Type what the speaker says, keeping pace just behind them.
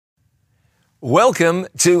Welcome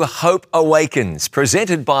to Hope Awakens,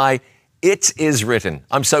 presented by It Is Written.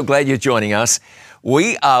 I'm so glad you're joining us.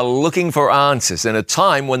 We are looking for answers in a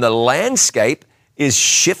time when the landscape is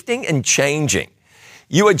shifting and changing.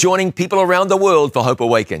 You are joining people around the world for Hope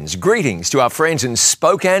Awakens. Greetings to our friends in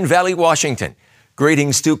Spokane Valley, Washington.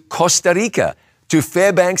 Greetings to Costa Rica, to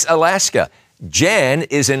Fairbanks, Alaska. Jan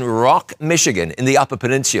is in Rock, Michigan, in the Upper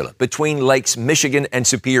Peninsula, between Lakes Michigan and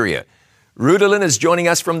Superior. Rudolin is joining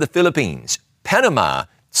us from the Philippines. Panama,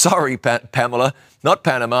 sorry, Pamela, not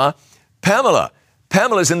Panama, Pamela.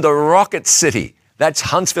 Pamela's in the Rocket City. That's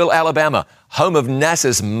Huntsville, Alabama, home of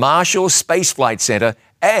NASA's Marshall Space Flight Center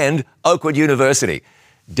and Oakwood University.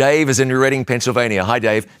 Dave is in Reading, Pennsylvania. Hi,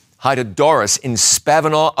 Dave. Hi to Doris in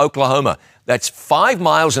Spavinaw, Oklahoma. That's 5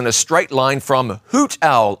 miles in a straight line from Hoot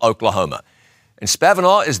Owl, Oklahoma. And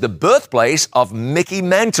Spavinaw is the birthplace of Mickey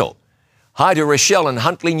Mantle. Hi to Rochelle in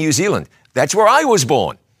Huntley, New Zealand. That's where I was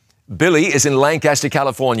born. Billy is in Lancaster,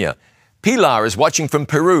 California. Pilar is watching from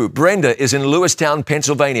Peru. Brenda is in Lewistown,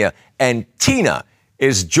 Pennsylvania. And Tina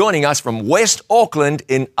is joining us from West Auckland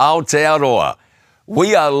in Aotearoa.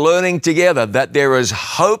 We are learning together that there is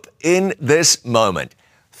hope in this moment.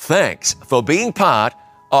 Thanks for being part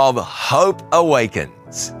of Hope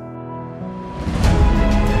Awakens.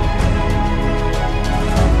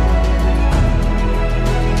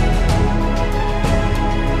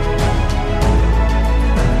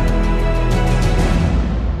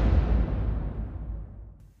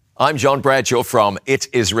 I'm John Bradshaw from It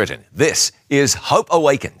Is Written. This is Hope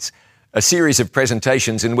Awakens, a series of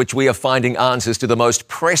presentations in which we are finding answers to the most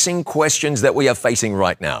pressing questions that we are facing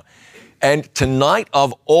right now. And tonight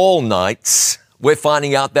of all nights, we're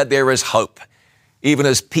finding out that there is hope. Even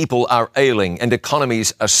as people are ailing and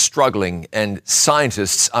economies are struggling and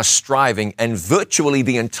scientists are striving and virtually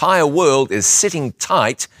the entire world is sitting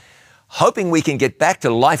tight, hoping we can get back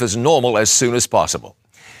to life as normal as soon as possible.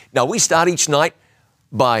 Now, we start each night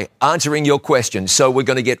by answering your questions, so we're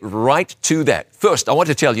going to get right to that. First, I want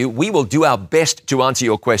to tell you, we will do our best to answer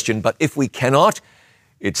your question, but if we cannot,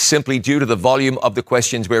 it's simply due to the volume of the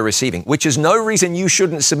questions we're receiving, which is no reason you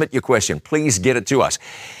shouldn't submit your question. Please get it to us.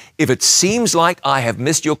 If it seems like I have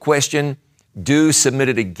missed your question, do submit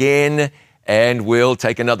it again, and we'll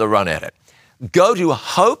take another run at it. Go to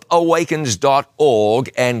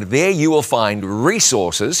hopeawakens.org, and there you will find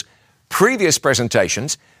resources, previous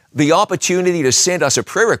presentations, the opportunity to send us a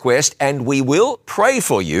prayer request, and we will pray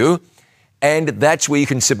for you, and that's where you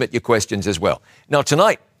can submit your questions as well. Now,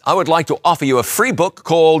 tonight, I would like to offer you a free book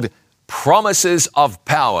called Promises of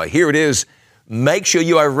Power. Here it is. Make sure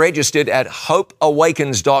you are registered at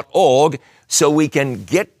hopeawakens.org so we can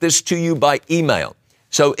get this to you by email.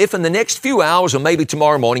 So if in the next few hours or maybe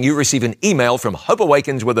tomorrow morning you receive an email from Hope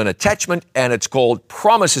Awakens with an attachment and it's called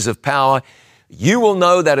Promises of Power, you will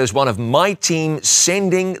know that is one of my team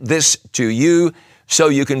sending this to you so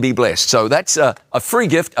you can be blessed. So that's a free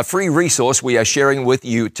gift, a free resource we are sharing with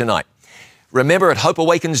you tonight. Remember, at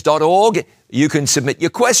hopeawakens.org, you can submit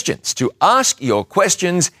your questions. To ask your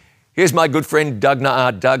questions, here's my good friend Doug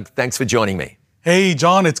Naad. Doug, thanks for joining me. Hey,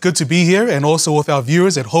 John, it's good to be here, and also with our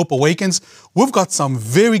viewers at Hope Awakens. We've got some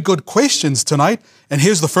very good questions tonight, and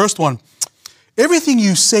here's the first one. Everything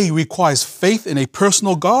you say requires faith in a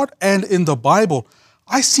personal God and in the Bible.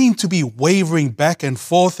 I seem to be wavering back and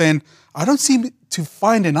forth, and I don't seem to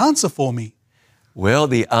find an answer for me. Well,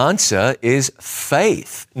 the answer is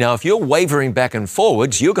faith. Now, if you're wavering back and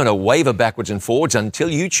forwards, you're going to waver backwards and forwards until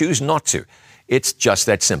you choose not to. It's just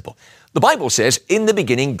that simple. The Bible says, in the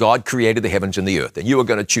beginning, God created the heavens and the earth, and you are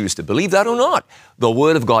going to choose to believe that or not. The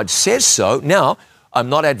Word of God says so. Now, I'm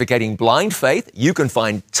not advocating blind faith. You can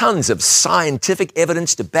find tons of scientific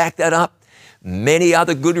evidence to back that up. Many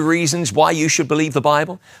other good reasons why you should believe the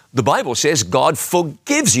Bible. The Bible says God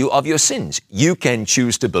forgives you of your sins. You can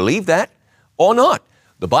choose to believe that or not.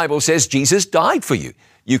 The Bible says Jesus died for you.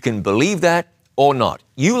 You can believe that or not.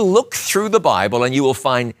 You look through the Bible and you will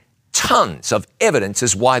find tons of evidence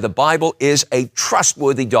as why the Bible is a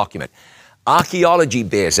trustworthy document. Archaeology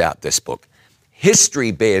bears out this book.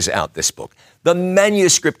 History bears out this book. The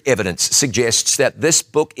manuscript evidence suggests that this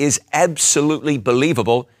book is absolutely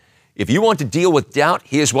believable. If you want to deal with doubt,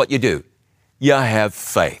 here's what you do. You have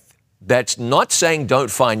faith. That's not saying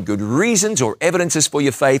don't find good reasons or evidences for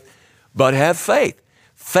your faith, but have faith.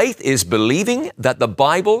 Faith is believing that the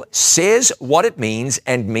Bible says what it means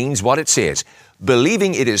and means what it says.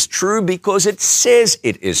 Believing it is true because it says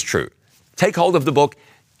it is true. Take hold of the book.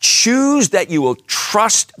 Choose that you will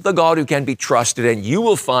trust the God who can be trusted, and you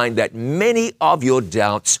will find that many of your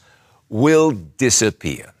doubts will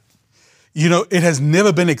disappear. You know, it has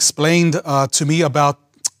never been explained to me about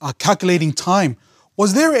calculating time.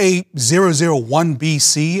 Was there a 001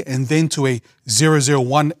 BC and then to a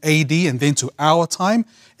 001 AD and then to our time?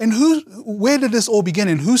 And where did this all begin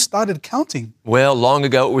and who started counting? Well, long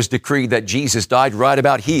ago it was decreed that Jesus died right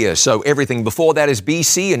about here. So everything before that is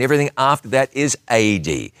BC and everything after that is AD.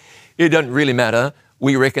 It doesn't really matter.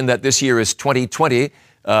 We reckon that this year is 2020.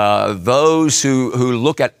 Those who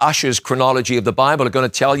look at Ussher's chronology of the Bible are going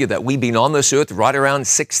to tell you that we've been on this earth right around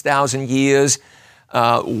 6,000 years.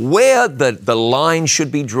 Where the line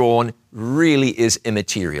should be drawn really is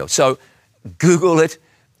immaterial. So Google it,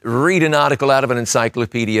 read an article out of an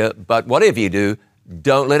encyclopedia, but whatever you do,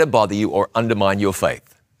 don't let it bother you or undermine your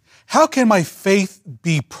faith. How can my faith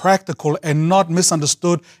be practical and not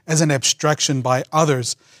misunderstood as an abstraction by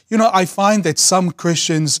others? You know, I find that some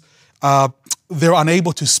Christians, they're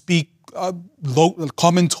unable to speak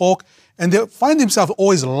common talk, and they find themselves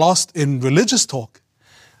always lost in religious talk.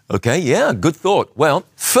 Okay, yeah, good thought. Well,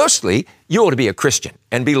 firstly, you ought to be a Christian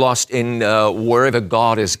and be lost in wherever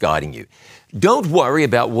God is guiding you. Don't worry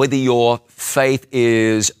about whether your faith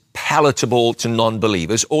is palatable to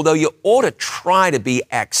non-believers, although you ought to try to be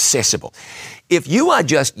accessible. If you are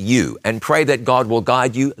just you and pray that God will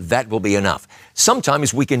guide you, that will be enough.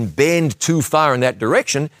 Sometimes we can bend too far in that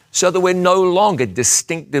direction so that we're no longer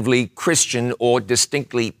distinctively Christian or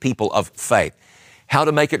distinctly people of faith. How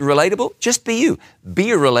to make it relatable? Just be you.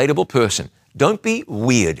 Be a relatable person. Don't be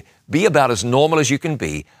weird. Be about as normal as you can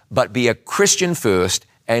be, but be a Christian first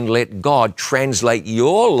and let God translate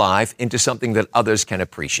your life into something that others can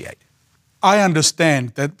appreciate. I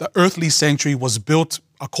understand that the earthly sanctuary was built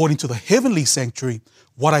according to the heavenly sanctuary.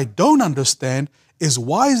 What I don't understand is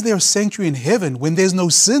why is there a sanctuary in heaven when there's no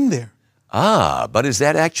sin there? But is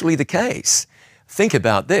that actually the case? Think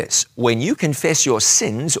about this. When you confess your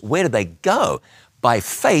sins, where do they go? By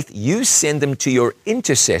faith, you send them to your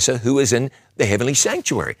intercessor who is in the heavenly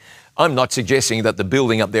sanctuary. I'm not suggesting that the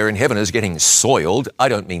building up there in heaven is getting soiled. I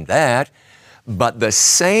don't mean that. But the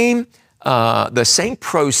same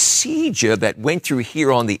procedure that went through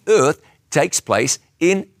here on the earth takes place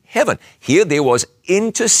in heaven. Here there was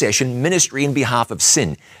intercession, ministry in behalf of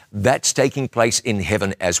sin. That's taking place in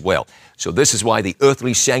heaven as well. So this is why the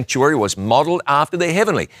earthly sanctuary was modeled after the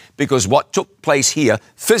heavenly, because what took place here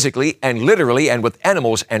physically and literally and with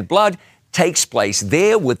animals and blood takes place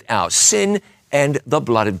there with our sin and the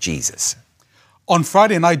blood of Jesus. On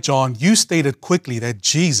Friday night, John, you stated quickly that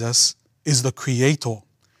Jesus is the Creator.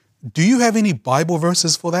 Do you have any Bible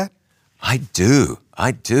verses for that? I do.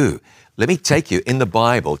 Let me take you in the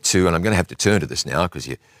Bible to, and I'm going to have to turn to this now because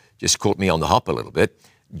you just caught me on the hop a little bit.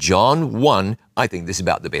 John 1, I think this is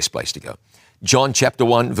about the best place to go. John chapter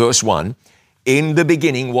 1, verse 1, in the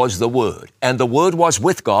beginning was the Word, and the Word was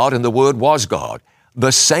with God, and the Word was God.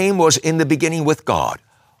 The same was in the beginning with God.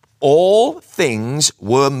 All things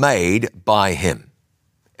were made by Him.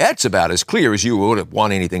 That's about as clear as you would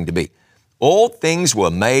want anything to be. All things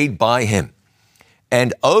were made by Him.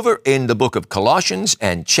 And over in the book of Colossians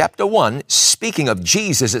and chapter 1, speaking of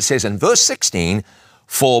Jesus, it says in verse 16,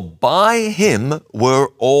 for by Him were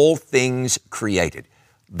all things created.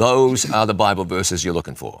 Those are the Bible verses you're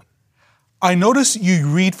looking for. I notice you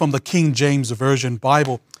read from the King James Version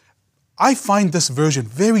Bible. I find this version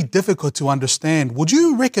very difficult to understand. Would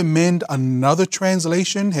you recommend another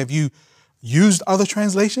translation? Have you used other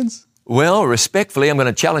translations? Well, respectfully, I'm going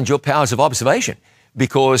to challenge your powers of observation,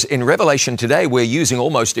 because in Revelation today, we're using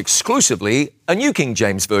almost exclusively a New King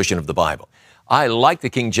James Version of the Bible. I like the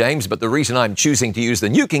King James, but the reason I'm choosing to use the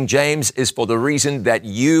New King James is for the reason that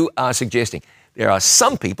you are suggesting. There are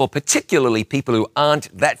some people, particularly people who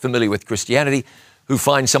aren't that familiar with Christianity, who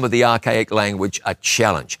find some of the archaic language a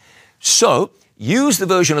challenge. So use the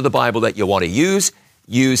version of the Bible that you want to use.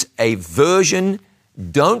 Use a version.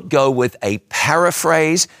 Don't go with a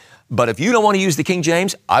paraphrase. But if you don't want to use the King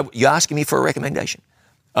James, you're asking me for a recommendation.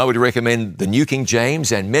 I would recommend the New King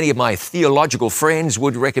James, and many of my theological friends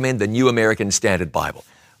would recommend the New American Standard Bible.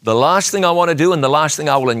 The last thing I want to do and the last thing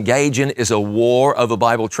I will engage in is a war over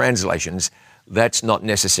Bible translations. That's not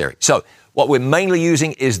necessary. So what we're mainly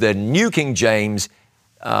using is the New King James.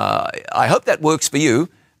 I hope that works for you.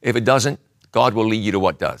 If it doesn't, God will lead you to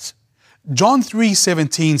what does. John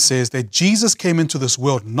 3:17 says that Jesus came into this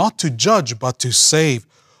world not to judge, but to save.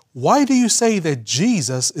 Why do you say that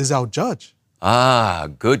Jesus is our judge?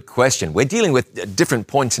 Good question. We're dealing with different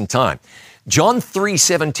points in time. John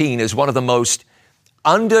 3:17 is one of the most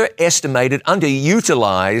underestimated,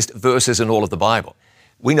 underutilized verses in all of the Bible.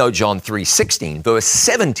 We know John 3:16, verse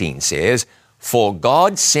 17 says, for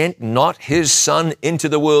God sent not His Son into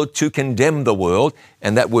the world to condemn the world,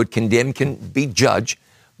 and that word condemn can be judge,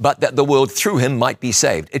 but that the world through Him might be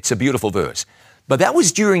saved. It's a beautiful verse. But that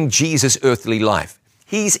was during Jesus' earthly life.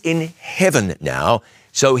 He's in heaven now,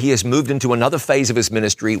 so he has moved into another phase of his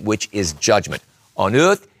ministry, which is judgment. On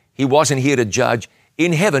earth, he wasn't here to judge.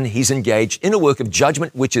 In heaven, he's engaged in a work of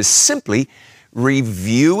judgment, which is simply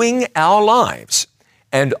reviewing our lives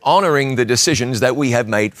and honoring the decisions that we have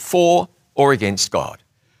made for or against God.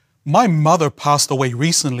 My mother passed away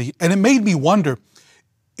recently, and it made me wonder,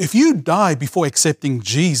 if you die before accepting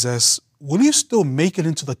Jesus, will you still make it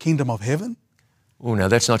into the kingdom of heaven? Oh, now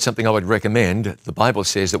that's not something I would recommend. The Bible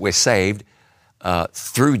says that we're saved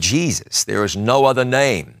through Jesus. There is no other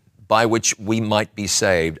name by which we might be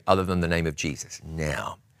saved other than the name of Jesus.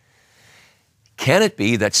 Now, can it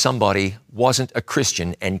be that somebody wasn't a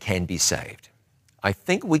Christian and can be saved? I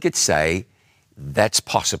think we could say that's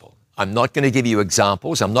possible. I'm not going to give you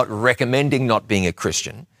examples. I'm not recommending not being a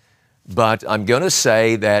Christian, but I'm going to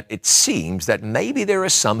say that it seems that maybe there are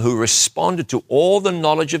some who responded to all the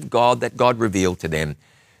knowledge of God that God revealed to them,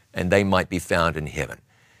 and they might be found in heaven.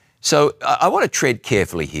 So I want to tread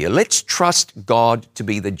carefully here. Let's trust God to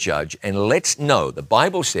be the judge, and let's know the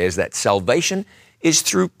Bible says that salvation is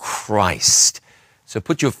through Christ. So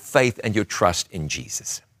put your faith and your trust in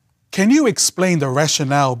Jesus. Can you explain the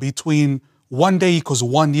rationale between 1 day equals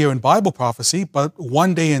 1 year in Bible prophecy, but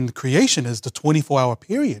 1 day in creation is the 24-hour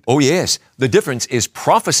period? Oh, yes. The difference is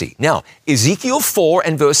prophecy. Now, Ezekiel 4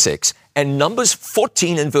 and verse 6 and Numbers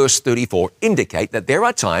 14 and verse 34 indicate that there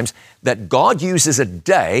are times that God uses a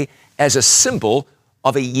day as a symbol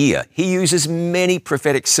of a year. He uses many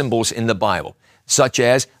prophetic symbols in the Bible, such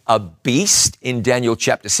as a beast in Daniel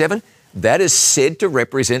chapter 7. That is said to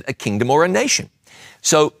represent a kingdom or a nation.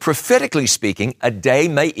 So prophetically speaking, a day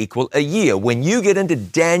may equal a year. When you get into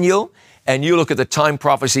Daniel and you look at the time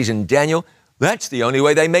prophecies in Daniel, that's the only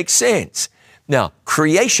way they make sense. Now,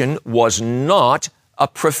 creation was not a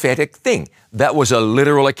prophetic thing. That was a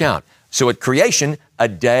literal account. So at creation, a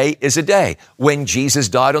day is a day. When Jesus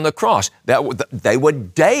died on the cross, they were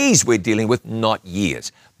days we're dealing with, not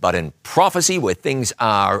years. But in prophecy, where things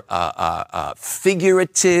are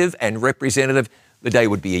figurative and representative, the day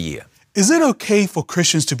would be a year. Is it okay for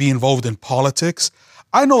Christians to be involved in politics?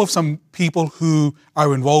 I know of some people who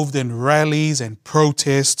are involved in rallies and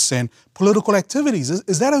protests and political activities.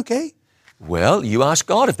 Is that okay? Well, you ask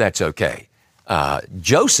God if that's okay.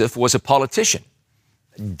 Joseph was a politician.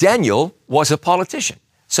 Daniel was a politician.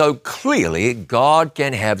 So clearly, God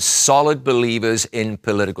can have solid believers in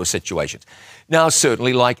political situations. Now,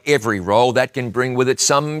 certainly, like every role, that can bring with it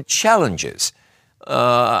some challenges.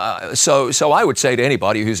 So I would say to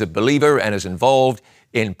anybody who's a believer and is involved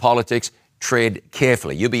in politics, tread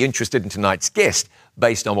carefully. You'll be interested in tonight's guest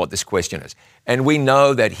based on what this question is. And we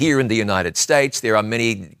know that here in the United States, there are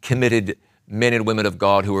many committed men and women of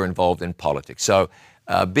God who are involved in politics. So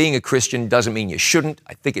being a Christian doesn't mean you shouldn't.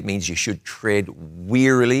 I think it means you should tread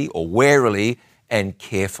warily and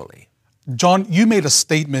carefully. John, you made a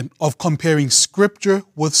statement of comparing Scripture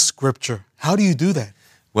with Scripture. How do you do that?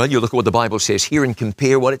 Well, you look at what the Bible says here and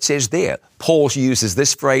compare what it says there. Paul uses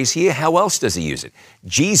this phrase here. How else does he use it?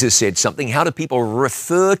 Jesus said something. How do people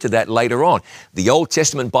refer to that later on? The Old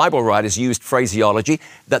Testament Bible writers used phraseology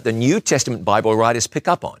that the New Testament Bible writers pick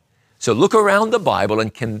up on. So look around the Bible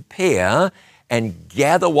and compare and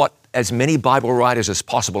gather what as many Bible writers as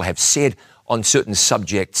possible have said on certain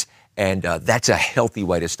subjects, and that's a healthy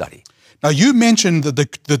way to study. Now, you mentioned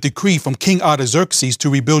the decree from King Artaxerxes to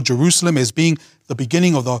rebuild Jerusalem as being the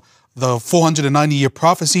beginning of the 490-year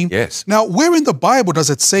prophecy. Yes. Now, where in the Bible does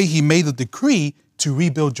it say he made the decree to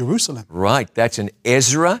rebuild Jerusalem? Right. That's in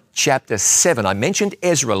Ezra chapter 7. I mentioned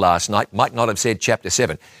Ezra last night. Might not have said chapter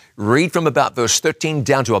 7. Read from about verse 13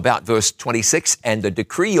 down to about verse 26, and the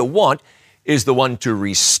decree you want is the one to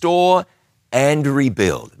restore and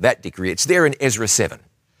rebuild. That decree. It's there in Ezra 7.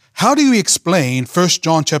 How do you explain 1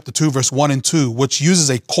 John chapter 2, verse 1 and 2, which uses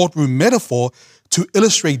a courtroom metaphor to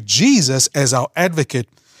illustrate Jesus as our advocate,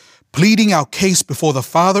 pleading our case before the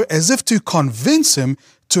Father as if to convince him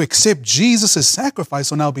to accept Jesus'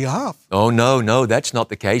 sacrifice on our behalf? Oh, no, that's not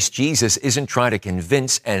the case. Jesus isn't trying to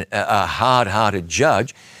convince a hard-hearted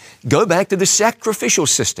judge. Go back to the sacrificial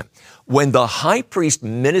system. When the high priest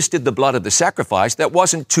ministered the blood of the sacrifice, that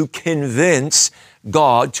wasn't to convince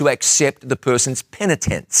God to accept the person's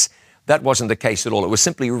penitence. That wasn't the case at all. It was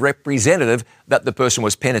simply representative that the person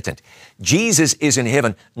was penitent. Jesus is in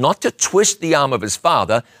heaven not to twist the arm of his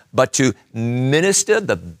Father, but to minister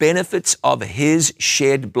the benefits of his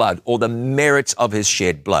shed blood or the merits of his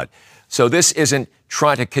shed blood. So this isn't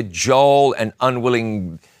trying to cajole an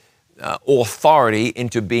unwilling authority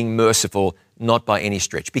into being merciful, not by any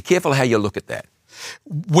stretch. Be careful how you look at that.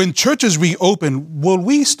 When churches reopen, will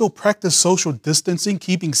we still practice social distancing,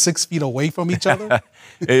 keeping 6 feet away from each other?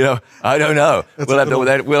 I don't know.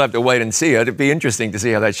 We'll have to wait and see. It'd be interesting to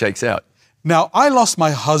see how that shakes out. Now, I lost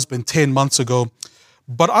my husband 10 months ago,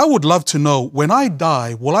 but I would love to know, when I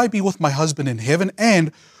die, will I be with my husband in heaven?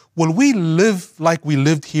 And will we live like we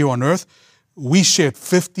lived here on earth? We shared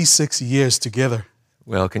 56 years together.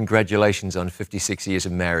 Well, congratulations on 56 years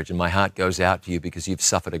of marriage, and my heart goes out to you because you've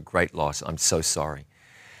suffered a great loss. I'm so sorry.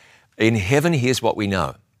 In heaven, here's what we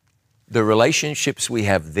know. The relationships we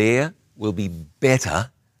have there will be better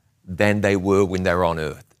than they were when they were on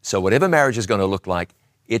earth. So whatever marriage is going to look like,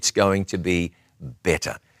 it's going to be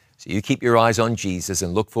better. So you keep your eyes on Jesus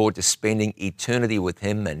and look forward to spending eternity with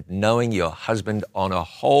Him and knowing your husband on a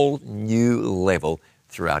whole new level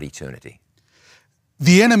throughout eternity.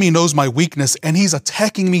 The enemy knows my weakness and he's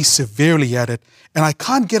attacking me severely at it. And I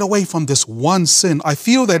can't get away from this one sin. I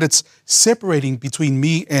feel that it's separating between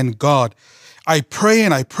me and God. I pray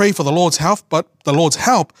and I pray for the Lord's help,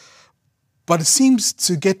 but it seems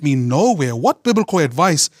to get me nowhere. What biblical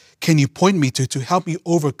advice can you point me to help me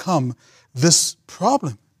overcome this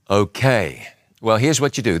problem? Okay. Well, here's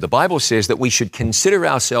what you do. The Bible says that we should consider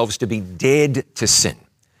ourselves to be dead to sin.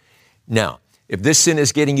 Now, if this sin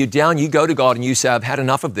is getting you down, you go to God and you say, I've had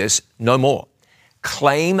enough of this, no more.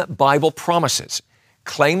 Claim Bible promises.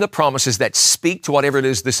 Claim the promises that speak to whatever it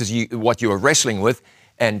is what you are wrestling with,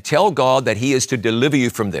 and tell God that He is to deliver you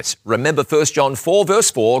from this. Remember 1 John 4, verse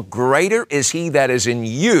 4, greater is He that is in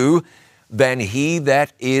you than he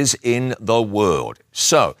that is in the world.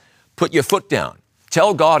 So, put your foot down.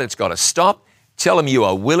 Tell God it's got to stop. Tell Him you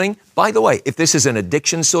are willing. By the way, if this is an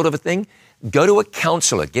addiction sort of a thing, go to a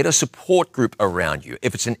counselor, get a support group around you.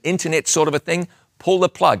 If it's an internet sort of a thing, pull the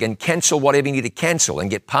plug and cancel whatever you need to cancel and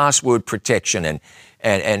get password protection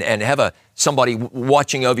and have somebody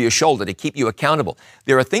watching over your shoulder to keep you accountable.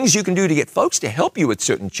 There are things you can do to get folks to help you with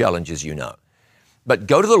certain challenges, you know. But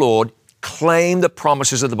go to the Lord, claim the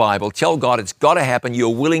promises of the Bible, tell God it's got to happen. You're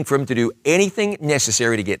willing for Him to do anything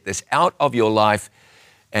necessary to get this out of your life,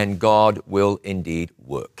 and God will indeed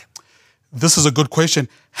work. This is a good question.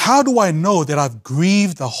 How do I know that I've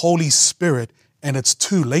grieved the Holy Spirit and it's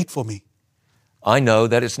too late for me? I know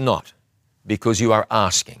that it's not, because you are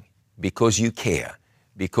asking, because you care,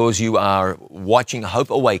 because you are watching Hope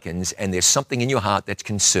Awakens, and there's something in your heart that's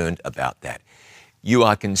concerned about that. You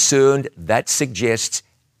are concerned. That suggests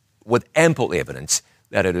with ample evidence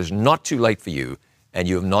that it is not too late for you, and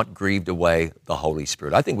you have not grieved away the Holy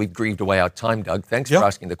Spirit. I think we've grieved away our time, Doug. Thanks for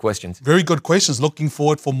asking the questions. Very good questions. Looking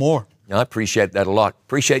forward for more. I appreciate that a lot.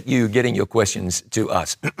 Appreciate you getting your questions to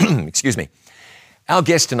us. Excuse me. Our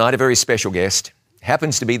guest tonight, a very special guest,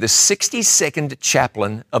 happens to be the 62nd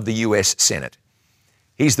chaplain of the U.S. Senate.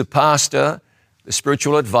 He's the pastor, the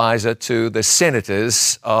spiritual advisor to the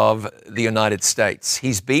senators of the United States.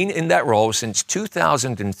 He's been in that role since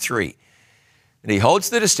 2003. And he holds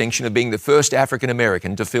the distinction of being the first African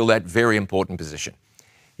American to fill that very important position.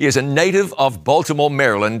 He is a native of Baltimore,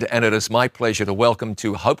 Maryland, and it is my pleasure to welcome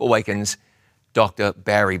to Hope Awakens, Dr.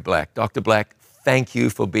 Barry Black. Dr. Black, thank you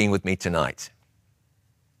for being with me tonight.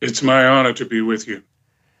 It's my honor to be with you.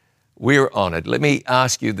 We're honored. Let me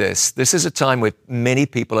ask you this. This is a time where many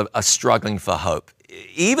people are struggling for hope.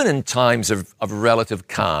 Even in times of relative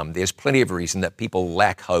calm, there's plenty of reason that people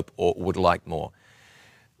lack hope or would like more.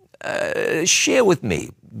 Share with me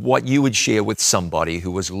what you would share with somebody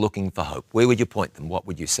who was looking for hope. Where would you point them? What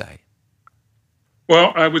would you say?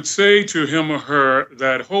 Well, I would say to him or her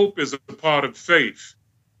that hope is a part of faith.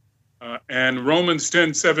 And Romans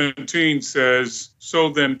 10:17 says, so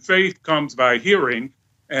then faith comes by hearing,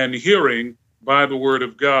 and hearing by the word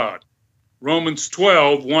of God. Romans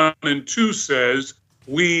 12:1 and 2 says,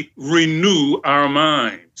 we renew our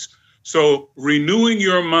minds. So renewing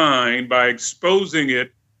your mind by exposing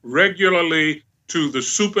it regularly to the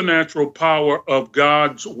supernatural power of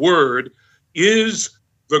God's word is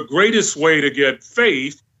the greatest way to get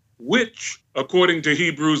faith, which, according to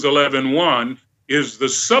Hebrews 11:1, is the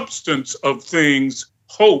substance of things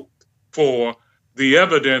hoped for, the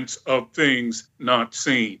evidence of things not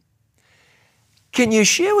seen. Can you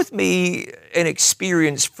share with me an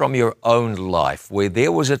experience from your own life where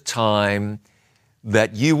there was a time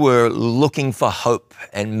that you were looking for hope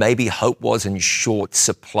and maybe hope was in short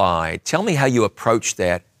supply? Tell me how you approached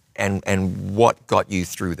that and what got you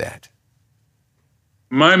through that.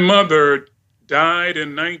 My mother died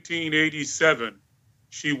in 1987.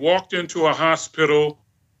 She walked into a hospital.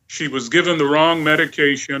 She was given the wrong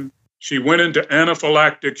medication. She went into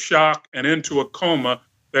anaphylactic shock and into a coma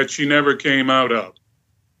that she never came out of.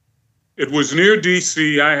 It was near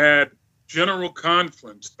D.C. I had general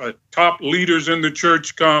conference, top leaders in the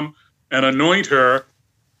church come and anoint her,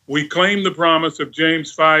 we claim the promise of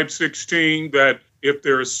James 5:16 that if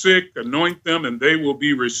they're sick, anoint them and they will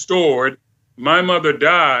be restored. My mother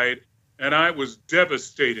died and I was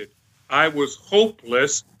devastated. I was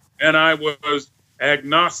hopeless and I was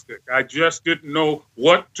agnostic. I just didn't know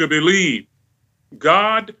what to believe.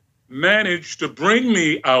 God managed to bring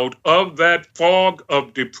me out of that fog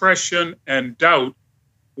of depression and doubt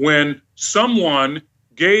when someone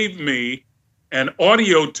gave me an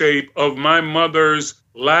audio tape of my mother's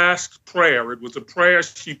last prayer. It was a prayer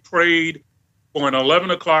she prayed for an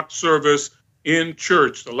 11 o'clock service in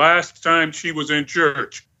church, the last time she was in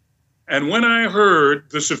church. And when I heard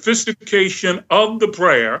the sophistication of the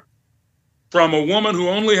prayer from a woman who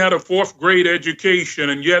only had a fourth grade education,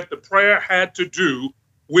 and yet the prayer had to do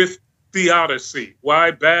with theodicy,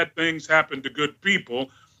 why bad things happen to good people,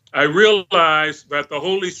 I realized that the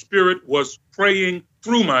Holy Spirit was praying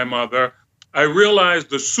through my mother. I realized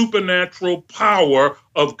the supernatural power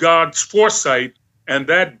of God's foresight, and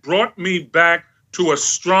that brought me back to a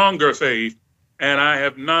stronger faith, and I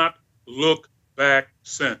have not looked back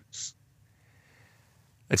since.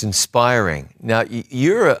 It's inspiring. Now,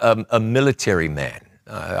 you're a military man.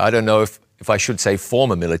 I don't know if I should say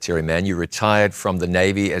former military man. You retired from the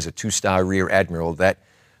Navy as a 2-star Rear Admiral. That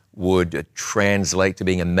would translate to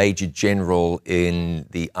being a Major General in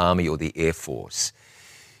the Army or the Air Force.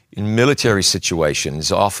 In military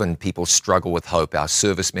situations, often people struggle with hope. Our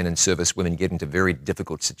servicemen and servicewomen get into very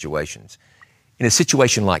difficult situations. In a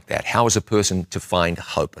situation like that, how is a person to find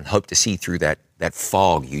hope and hope to see through that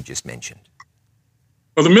fog you just mentioned?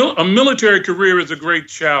 Well, a military career is a great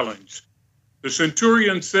challenge. The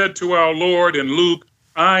centurion said to our Lord in Luke,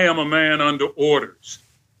 I am a man under orders.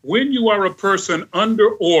 When you are a person under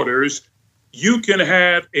orders, you can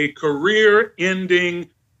have a career-ending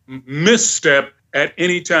misstep at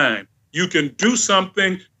any time. You can do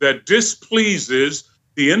something that displeases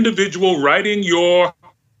the individual writing your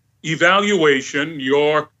evaluation,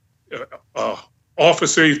 your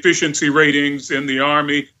officer efficiency ratings in the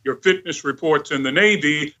Army, your fitness reports in the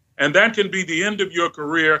Navy, and that can be the end of your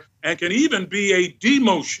career and can even be a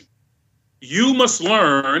demotion. You must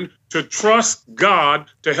learn to trust God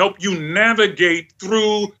to help you navigate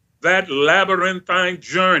through that labyrinthine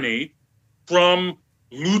journey from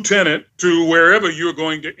lieutenant to wherever you're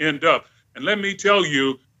going to end up. And let me tell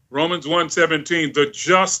you, Romans 1:17, the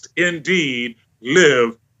just indeed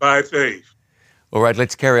live by faith. All right,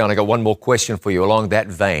 let's carry on. I got one more question for you along that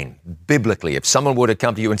vein. Biblically, if someone were to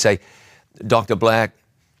come to you and say, Dr. Black,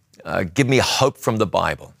 give me hope from the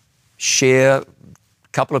Bible, share a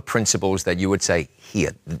couple of principles that you would say,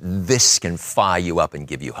 here, this can fire you up and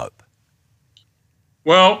give you hope.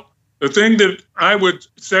 Well, the thing that I would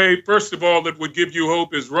say, first of all, that would give you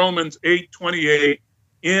hope is Romans 8:28,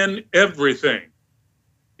 in everything,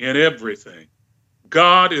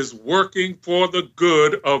 God is working for the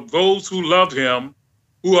good of those who love him,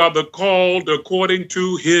 who are the called according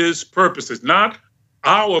to his purposes, not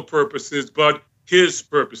our purposes, but his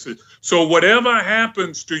purposes. So whatever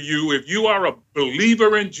happens to you, if you are a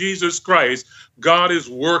believer in Jesus Christ, God is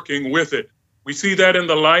working with it. We see that in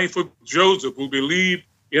the life of Joseph, who believed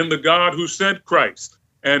in the God who sent Christ.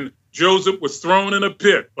 And Joseph was thrown in a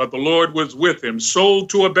pit, but the Lord was with him. Sold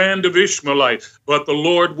to a band of Ishmaelites, but the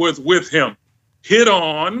Lord was with him. Hit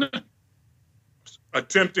on,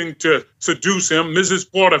 attempting to seduce him,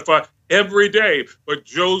 Mrs. Potiphar, every day. But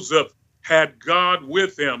Joseph had God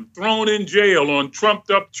with him, thrown in jail on trumped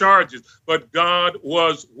up charges, but God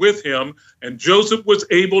was with him. And Joseph was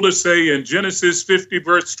able to say in Genesis 50,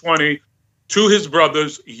 verse 20, to his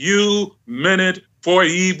brothers, you meant it for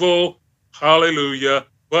evil, hallelujah,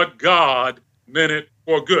 but God meant it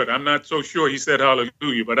for good. I'm not so sure he said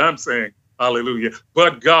hallelujah, but I'm saying hallelujah,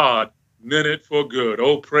 but God meant it for good.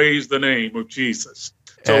 Oh, praise the name of Jesus.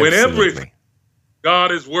 So in everything,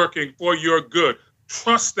 God is working for your good.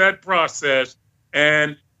 Trust that process,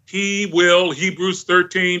 and he will, Hebrews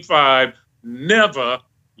 13:5, never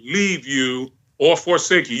leave you or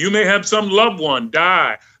forsake you. You may have some loved one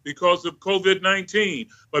die because of COVID-19,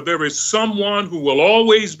 but there is someone who will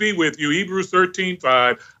always be with you. Hebrews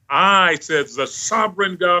 13:5, I, says the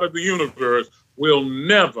sovereign God of the universe, will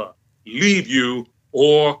never leave you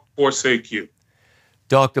or forsake you.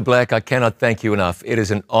 Dr. Black, I cannot thank you enough. It is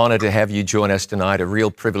an honor to have you join us tonight, a real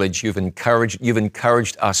privilege. You've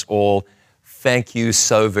encouraged us all. Thank you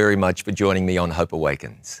so very much for joining me on Hope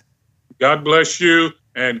Awakens. God bless you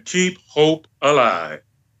and keep hope alive.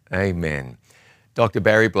 Amen. Dr.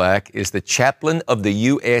 Barry Black is the chaplain of the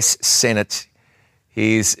U.S. Senate.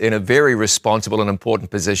 He's in a very responsible and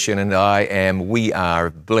important position, and we are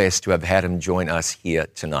blessed to have had him join us here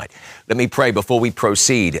tonight. Let me pray before we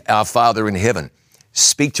proceed. Our Father in heaven,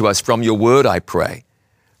 speak to us from your word, I pray.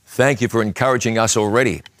 Thank you for encouraging us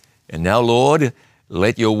already. And now, Lord,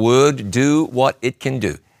 let your word do what it can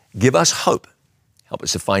do. Give us hope. Help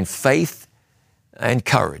us to find faith and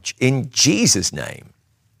courage. In Jesus' name,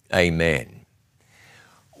 amen.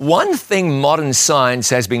 One thing modern science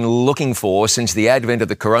has been looking for since the advent of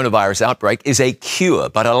the coronavirus outbreak is a cure.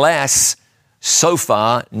 But alas, so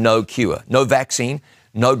far, no cure. No vaccine,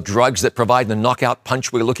 no drugs that provide the knockout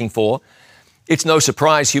punch we're looking for. It's no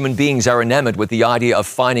surprise human beings are enamored with the idea of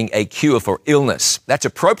finding a cure for illness. That's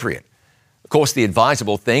appropriate. Of course, the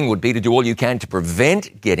advisable thing would be to do all you can to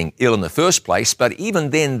prevent getting ill in the first place, but even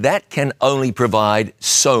then, that can only provide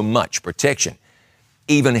so much protection.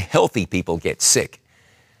 Even healthy people get sick.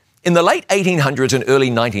 In the late 1800s and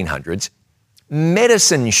early 1900s,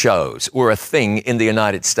 medicine shows were a thing in the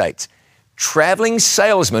United States. Traveling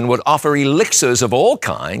salesmen would offer elixirs of all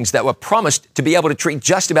kinds that were promised to be able to treat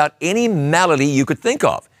just about any malady you could think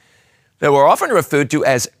of. They were often referred to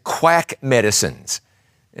as quack medicines.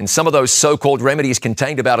 And some of those so-called remedies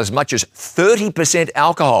contained about as much as 30%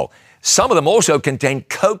 alcohol. Some of them also contained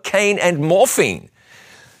cocaine and morphine.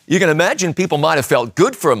 You can imagine people might have felt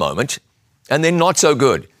good for a moment and then not so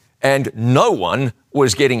good. And no one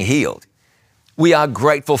was getting healed. We are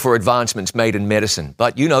grateful for advancements made in medicine,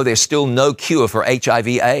 but you know there's still no cure for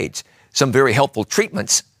HIV/AIDS. Some very helpful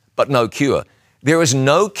treatments, but no cure. There is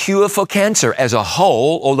no cure for cancer as a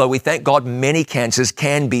whole, although we thank God many cancers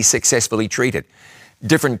can be successfully treated.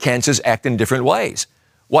 Different cancers act in different ways.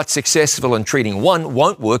 What's successful in treating one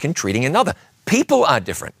won't work in treating another. People are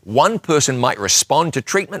different. One person might respond to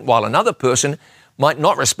treatment while another person might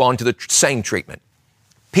not respond to the same treatment.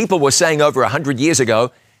 People were saying over 100 years ago,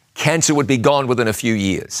 cancer would be gone within a few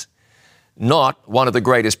years. Not one of the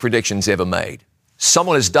greatest predictions ever made.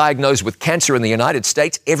 Someone is diagnosed with cancer in the United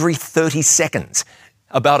States every 30 seconds.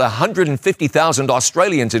 About 150,000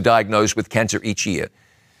 Australians are diagnosed with cancer each year.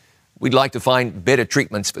 We'd like to find better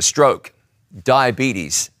treatments for stroke,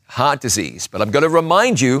 diabetes, heart disease, but I'm going to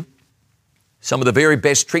remind you, some of the very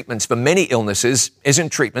best treatments for many illnesses isn't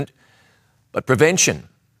treatment, but prevention.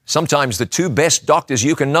 Sometimes the two best doctors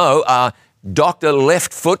you can know are Dr.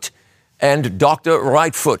 Left Foot and Dr.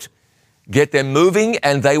 Right Foot. Get them moving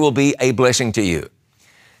and they will be a blessing to you.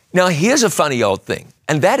 Now, here's a funny old thing,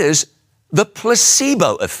 and that is the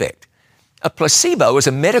placebo effect. A placebo is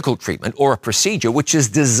a medical treatment or a procedure which is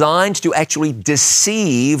designed to actually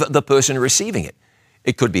deceive the person receiving it.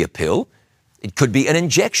 It could be a pill. It could be an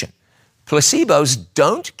injection. Placebos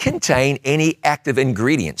don't contain any active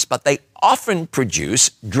ingredients, but they often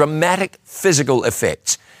produce dramatic physical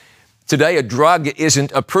effects. Today, a drug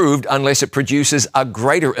isn't approved unless it produces a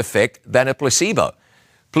greater effect than a placebo.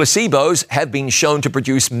 Placebos have been shown to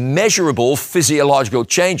produce measurable physiological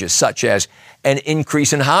changes, such as an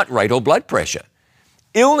increase in heart rate or blood pressure.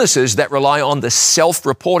 Illnesses that rely on the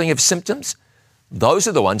self-reporting of symptoms, those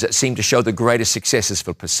are the ones that seem to show the greatest successes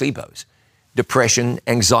for placebos. Depression,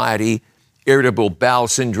 anxiety, irritable bowel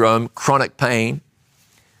syndrome, chronic pain.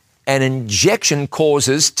 An injection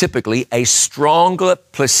causes typically a stronger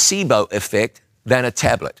placebo effect than a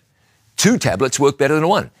tablet. 2 tablets work better than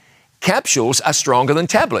 1. Capsules are stronger than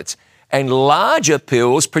tablets, and larger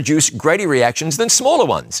pills produce greater reactions than smaller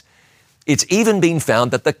ones. It's even been found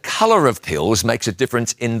that the color of pills makes a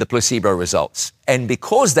difference in the placebo results. And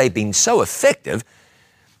because they've been so effective,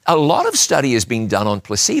 a lot of study has been done on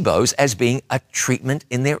placebos as being a treatment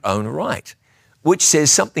in their own right, which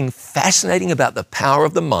says something fascinating about the power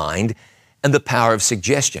of the mind and the power of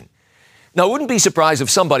suggestion. Now, I wouldn't be surprised if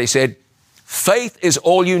somebody said, faith is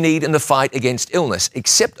all you need in the fight against illness,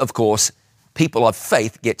 except, of course, people of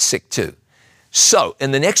faith get sick too. So,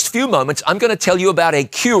 in the next few moments, I'm going to tell you about a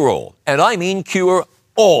cure-all, and I mean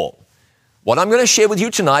cure-all. What I'm going to share with you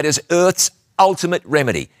tonight is Earth's ultimate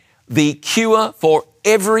remedy, the cure for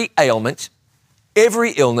every ailment,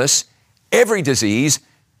 every illness, every disease,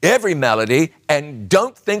 every malady, and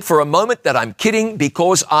don't think for a moment that I'm kidding,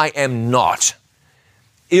 because I am not.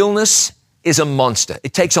 Illness is a monster.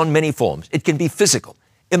 It takes on many forms. It can be physical,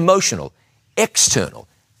 emotional, external,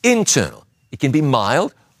 internal. It can be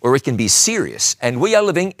mild or it can be serious. And we are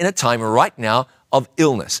living in a time right now of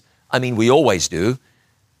illness. I mean, we always do.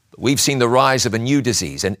 But we've seen the rise of a new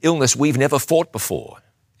disease, an illness we've never fought before.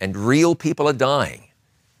 And real people are dying.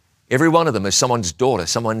 Every one of them is someone's daughter,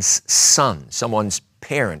 someone's son, someone's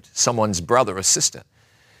parent, someone's brother or sister.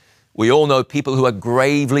 We all know people who are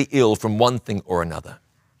gravely ill from one thing or another.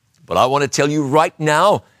 But I want to tell you right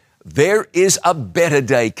now There is a better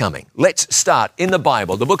day coming. Let's start in the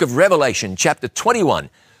Bible. The book of Revelation, chapter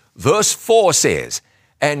 21, verse 4 says,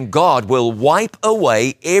 "And God will wipe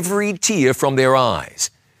away every tear from their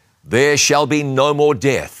eyes. There shall be no more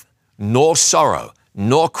death, nor sorrow,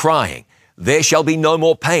 nor crying. There shall be no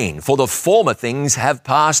more pain, for the former things have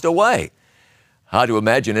passed away." Hard to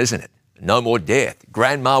imagine, isn't it? No more death.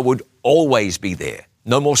 Grandma would always be there.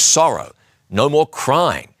 No more sorrow, no more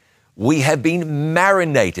crying. We have been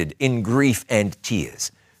marinated in grief and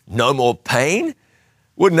tears. No more pain?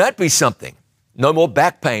 Wouldn't that be something? No more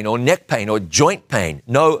back pain or neck pain or joint pain.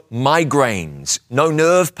 No migraines, no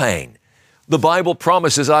nerve pain. The Bible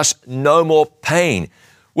promises us no more pain.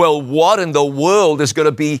 Well, what in the world is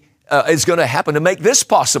going to happen to make this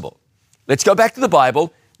possible? Let's go back to the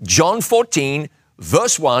Bible. John 14,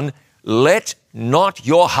 verse 1, "Let not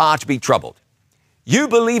your heart be troubled. You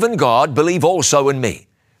believe in God, believe also in me.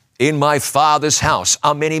 In my Father's house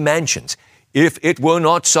are many mansions. If it were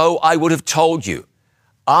not so, I would have told you.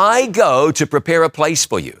 I go to prepare a place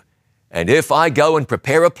for you. And if I go and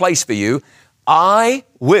prepare a place for you, I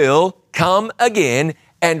will come again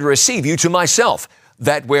and receive you to myself,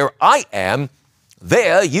 that where I am,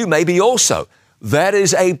 there you may be also." That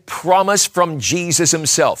is a promise from Jesus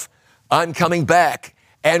himself. I'm coming back.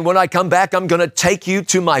 And when I come back, I'm going to take you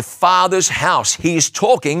to my Father's house. He's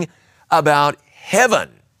talking about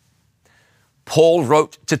heaven. Paul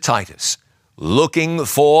wrote to Titus, looking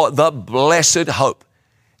for the blessed hope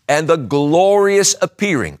and the glorious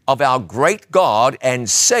appearing of our great God and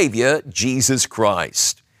Savior, Jesus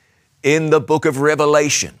Christ. In the book of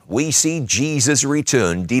Revelation, we see Jesus'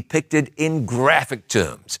 return depicted in graphic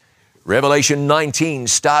terms. Revelation 19,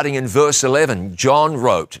 starting in verse 11, John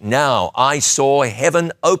wrote, "Now I saw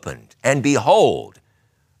heaven opened, and behold,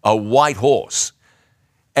 a white horse.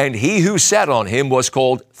 And he who sat on him was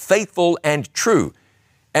called Faithful and True,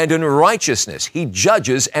 and in righteousness he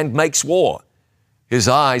judges and makes war. His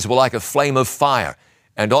eyes were like a flame of fire,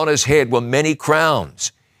 and on his head were many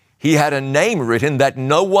crowns. He had a name written that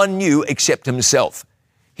no one knew except himself.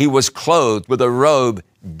 He was clothed with a robe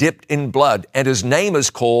dipped in blood, and his name is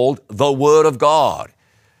called the Word of God.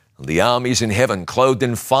 The armies in heaven, clothed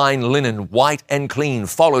in fine linen, white and clean,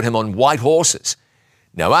 followed him on white horses.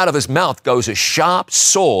 Now out of his mouth goes a sharp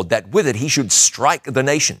sword, that with it he should strike the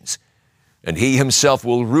nations. And he himself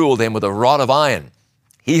will rule them with a rod of iron.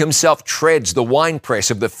 He himself treads the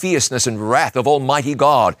winepress of the fierceness and wrath of Almighty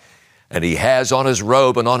God. And he has on his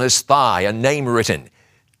robe and on his thigh a name written,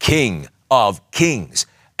 King of Kings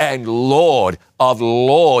and Lord of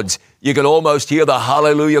Lords." You can almost hear the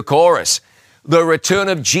hallelujah chorus. The return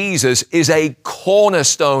of Jesus is a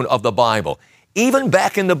cornerstone of the Bible. Even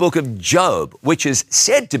back in the book of Job, which is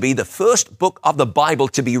said to be the first book of the Bible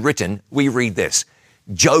to be written, we read this.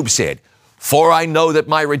 Job said, "For I know that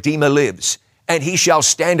my Redeemer lives, and he shall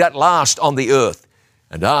stand at last on the earth.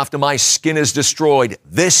 And after my skin is destroyed,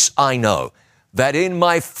 this I know, that in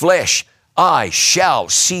my flesh I shall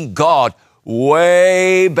see God."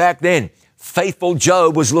 Way back then, faithful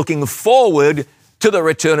Job was looking forward to the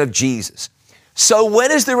return of Jesus. So when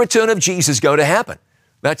is the return of Jesus going to happen?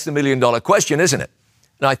 That's the million-dollar question, isn't it?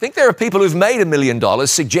 And I think there are people who've made $1 million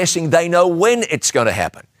suggesting they know when it's going to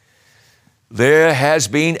happen. There has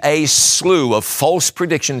been a slew of false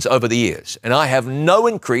predictions over the years, and I have no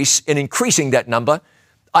increase in increasing that number.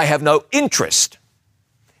 I have no interest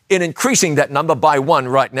in increasing that number by one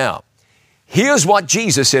right now. Here's what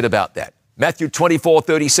Jesus said about that. Matthew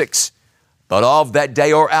 24:36. "But of that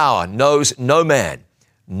day or hour knows no man,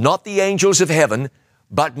 not the angels of heaven,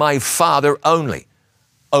 but my Father only."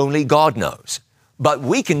 Only God knows. But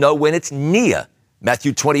we can know when it's near.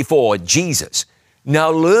 Matthew 24, Jesus. "Now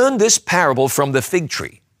learn this parable from the fig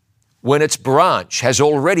tree. When its branch has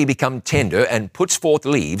already become tender and puts forth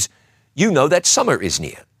leaves, you know that summer is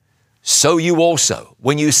near. So you also,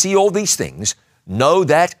 when you see all these things, know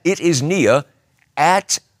that it is near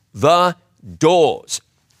at the doors."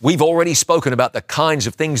 We've already spoken about the kinds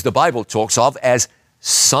of things the Bible talks of as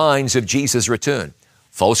signs of Jesus' return.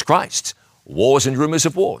 False Christs, wars and rumors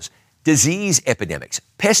of wars, disease epidemics,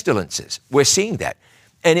 pestilences. We're seeing that.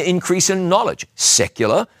 An increase in knowledge,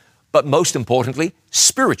 secular, but most importantly,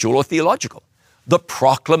 spiritual or theological. The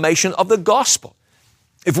proclamation of the gospel.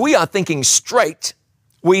 If we are thinking straight,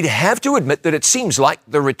 we'd have to admit that it seems like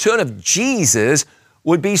the return of Jesus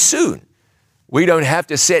would be soon. We don't have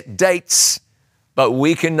to set dates, but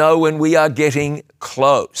we can know when we are getting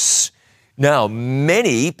close. Now,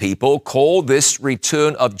 many people call this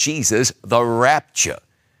return of Jesus the rapture.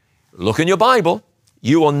 Look in your Bible.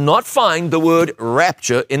 You will not find the word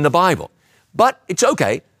rapture in the Bible. But it's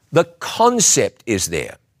okay. The concept is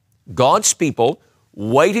there. God's people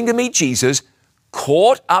waiting to meet Jesus,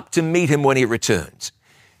 caught up to meet him when he returns.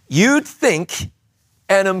 You'd think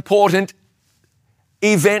an important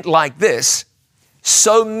event like this,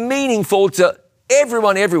 so meaningful to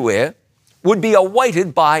everyone everywhere, would be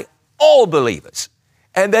awaited by all believers,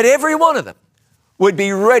 and that every one of them would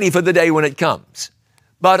be ready for the day when it comes.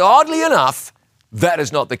 But oddly enough, that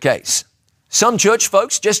is not the case. Some church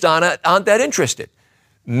folks just aren't that interested.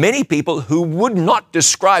 Many people who would not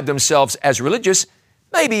describe themselves as religious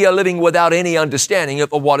maybe are living without any understanding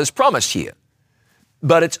of what is promised here.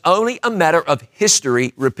 But it's only a matter of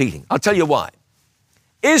history repeating. I'll tell you why.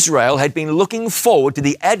 Israel had been looking forward to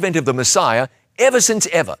the advent of the Messiah ever since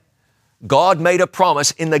ever. God made a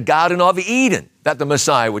promise in the Garden of Eden that the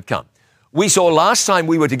Messiah would come. We saw last time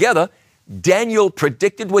we were together, Daniel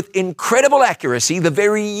predicted with incredible accuracy the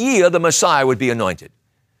very year the Messiah would be anointed.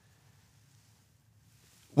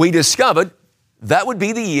 We discovered that would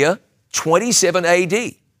be the year 27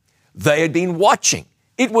 AD. They had been watching.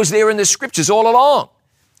 It was there in the scriptures all along.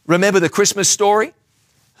 Remember the Christmas story?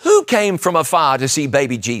 Who came from afar to see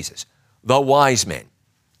baby Jesus? The wise men.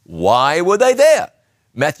 Why were they there?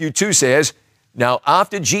 Matthew 2 says, "Now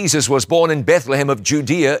after Jesus was born in Bethlehem of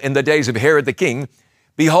Judea in the days of Herod the king,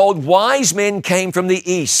 behold, wise men came from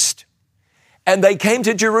the east. And they came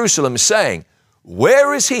to Jerusalem, saying,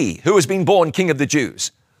 Where is he who has been born King of the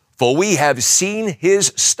Jews? For we have seen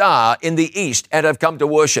his star in the east and have come to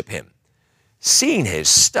worship him." Seen his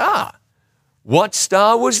star? What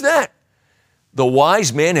star was that? The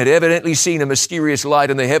wise men had evidently seen a mysterious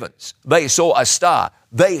light in the heavens. They saw a star.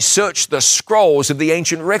 They searched the scrolls of the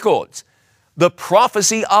ancient records. The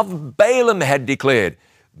prophecy of Balaam had declared,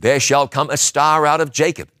 "There shall come a star out of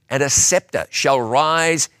Jacob, and a scepter shall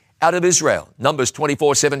rise out of Israel." Numbers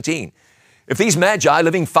 24:17. If these magi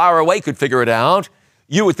living far away could figure it out,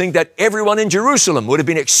 you would think that everyone in Jerusalem would have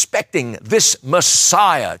been expecting this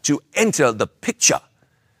Messiah to enter the picture.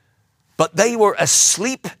 But they were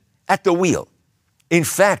asleep at the wheel. In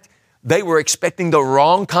fact, they were expecting the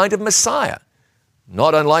wrong kind of Messiah,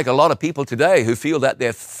 not unlike a lot of people today who feel that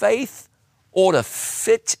their faith ought to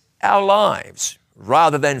fit our lives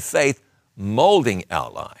rather than faith molding our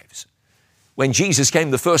lives. When Jesus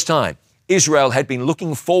came the first time, Israel had been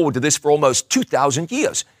looking forward to this for almost 2,000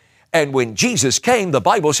 years. And when Jesus came, the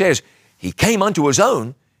Bible says, he came unto his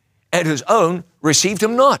own, and his own received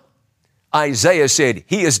him not. Isaiah said,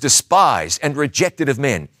 he is despised and rejected of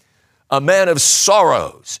men, a man of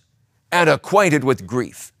sorrows and acquainted with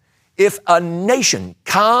grief. If a nation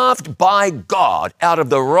carved by God out of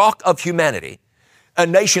the rock of humanity, a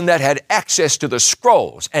nation that had access to the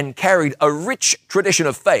scrolls and carried a rich tradition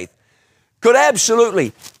of faith, could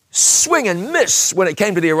absolutely swing and miss when it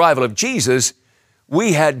came to the arrival of Jesus,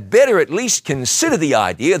 we had better at least consider the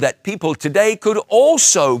idea that people today could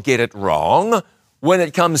also get it wrong when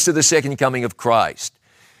it comes to the second coming of Christ.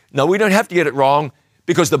 No, we don't have to get it wrong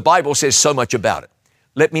because the Bible says so much about it.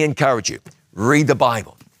 Let me encourage you. Read the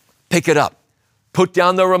Bible. Pick it up. Put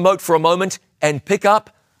down the remote for a moment and pick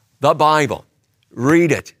up the Bible.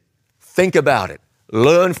 Read it. Think about it.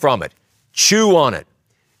 Learn from it. Chew on it.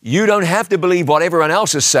 You don't have to believe what everyone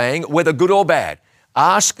else is saying, whether good or bad.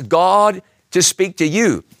 Ask God to speak to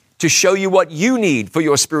you, to show you what you need for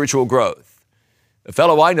your spiritual growth. A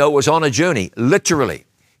fellow I know was on a journey, literally.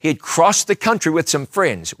 He had crossed the country with some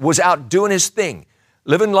friends, was out doing his thing,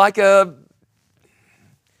 living like he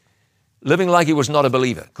was not a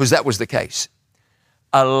believer, because that was the case.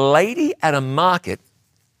 A lady at a market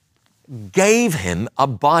gave him a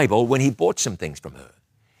Bible when he bought some things from her.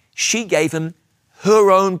 She gave him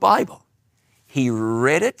her own Bible. He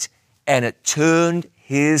read it, and it turned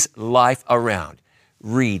his life around.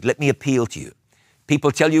 Read. Let me appeal to you.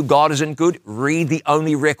 People tell you God isn't good. Read the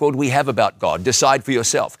only record we have about God. Decide for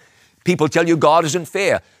yourself. People tell you God isn't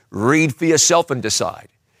fair. Read for yourself and decide.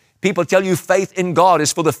 People tell you faith in God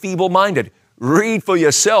is for the feeble-minded. Read for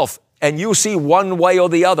yourself, and you'll see one way or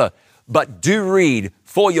the other. But do read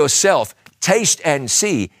for yourself. Taste and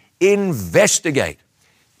see. Investigate.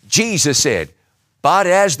 Jesus said, "But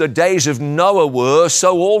as the days of Noah were,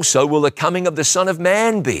 so also will the coming of the Son of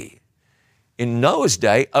Man be." In Noah's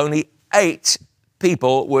day, only 8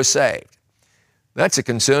 people were saved. That's a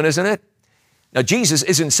concern, isn't it? Now, Jesus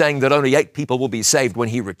isn't saying that only 8 people will be saved when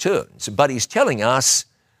he returns, but he's telling us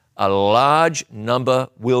a large number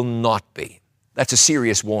will not be. That's a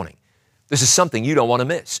serious warning. This is something you don't want to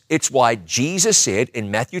miss. It's why Jesus said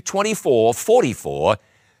in Matthew 24:44,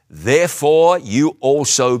 "Therefore you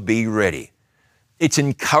also be ready." It's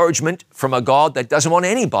encouragement from a God that doesn't want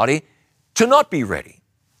anybody to not be ready.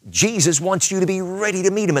 Jesus wants you to be ready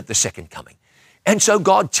to meet him at the second coming. And so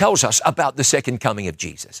God tells us about the second coming of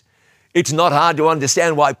Jesus. It's not hard to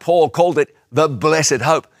understand why Paul called it the blessed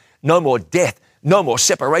hope. No more death, no more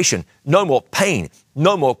separation, no more pain,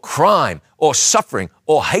 no more crime or suffering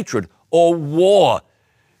or hatred or war.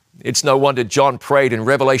 It's no wonder John prayed in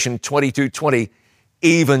Revelation 22:20,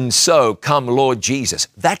 even so come Lord Jesus.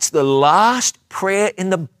 That's the last prayer in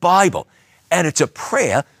the Bible, and it's a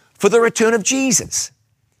prayer for the return of Jesus.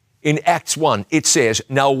 In Acts 1, it says,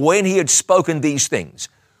 now when he had spoken these things,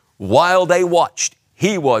 while they watched,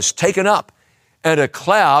 he was taken up, and a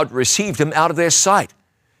cloud received him out of their sight.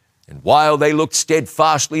 And while they looked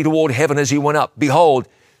steadfastly toward heaven as he went up, behold,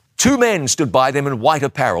 two men stood by them in white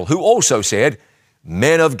apparel, who also said,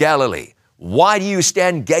 Men of Galilee, why do you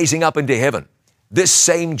stand gazing up into heaven? This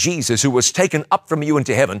same Jesus who was taken up from you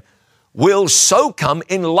into heaven will so come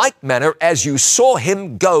in like manner as you saw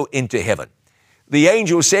him go into heaven. The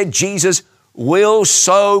angel said, Jesus will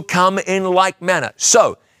so come in like manner.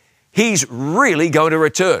 So he's really going to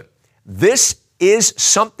return. This is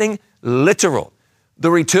something literal.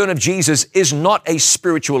 The return of Jesus is not a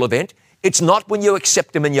spiritual event. It's not when you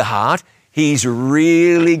accept him in your heart. He's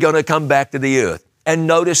really going to come back to the earth. And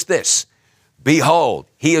notice this, behold,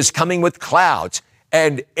 he is coming with clouds,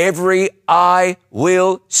 and every eye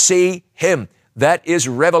will see him. That is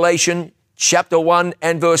Revelation chapter 1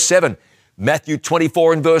 and verse 7. Matthew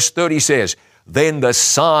 24 and verse 30 says, then the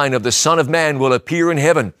sign of the Son of Man will appear in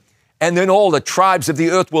heaven, and then all the tribes of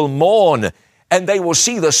the earth will mourn, and they will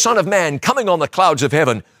see the Son of Man coming on the clouds of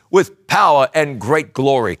heaven with power and great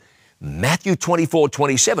glory. Matthew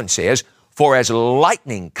 24:27 says, for as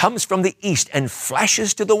lightning comes from the east and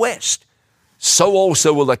flashes to the west, so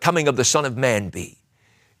also will the coming of the Son of Man be.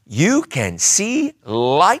 You can see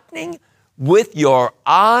lightning with your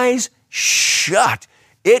eyes shut.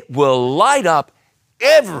 It will light up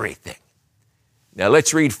everything. Now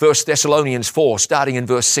let's read 1 Thessalonians 4, starting in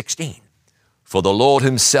verse 16. For the Lord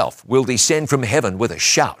himself will descend from heaven with a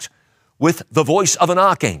shout, with the voice of an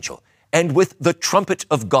archangel, and with the trumpet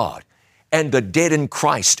of God. And the dead in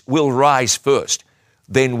Christ will rise first.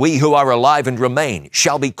 Then we who are alive and remain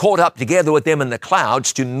shall be caught up together with them in the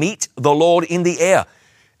clouds to meet the Lord in the air.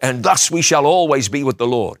 And thus we shall always be with the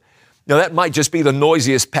Lord. Now that might just be the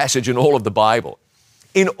noisiest passage in all of the Bible.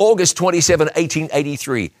 In August 27,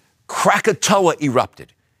 1883, Krakatoa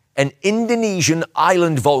erupted, an Indonesian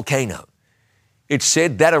island volcano. It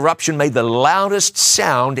said that eruption made the loudest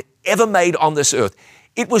sound ever made on this earth.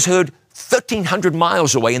 It was heard 1,300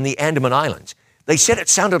 miles away in the Andaman Islands. They said it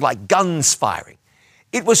sounded like guns firing.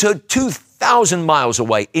 It was heard 2,000 miles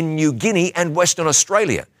away in New Guinea and Western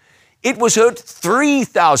Australia. It was heard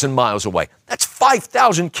 3,000 miles away. That's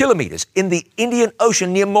 5,000 kilometers in the Indian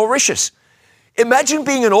Ocean near Mauritius. Imagine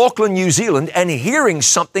being in Auckland, New Zealand, and hearing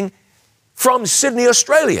something from Sydney,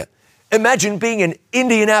 Australia. Imagine being in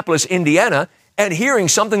Indianapolis, Indiana, and hearing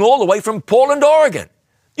something all the way from Portland, Oregon.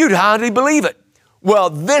 You'd hardly believe it. Well,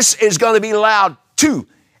 this is going to be loud too,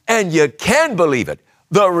 and you can believe it,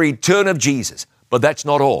 the return of Jesus. But that's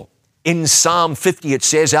not all. In Psalm 50, it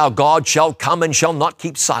says, our God shall come and shall not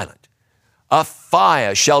keep silent. A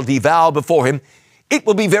fire shall devour before him. It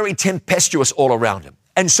will be very tempestuous all around him.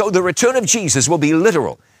 And so the return of Jesus will be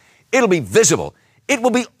literal. It'll be visible. It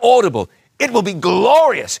will be audible. It will be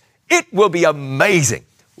glorious. It will be amazing.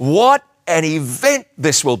 What an event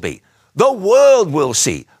this will be. The world will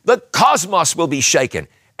see. The cosmos will be shaken.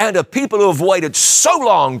 And the people who have waited so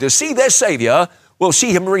long to see their Savior will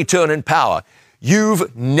see him return in power.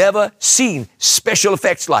 You've never seen special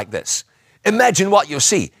effects like this. Imagine what you'll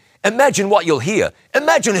see. Imagine what you'll hear.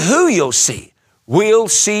 Imagine who you'll see. We'll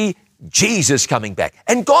see Jesus coming back.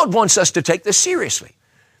 And God wants us to take this seriously.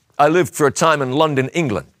 I lived for a time in London,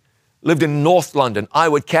 England. Lived in North London. I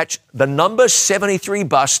would catch the number 73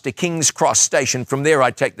 bus to King's Cross Station. From there,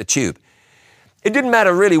 I'd take the tube. It didn't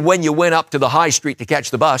matter really when you went up to the high street to catch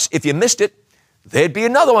the bus. If you missed it, there'd be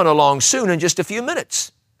another one along soon in just a few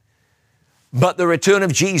minutes. But the return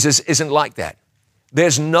of Jesus isn't like that.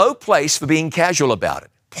 There's no place for being casual about it,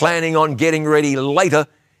 planning on getting ready later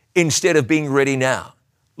instead of being ready now.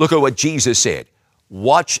 Look at what Jesus said.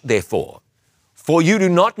 Watch therefore, for you do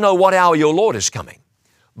not know what hour your Lord is coming.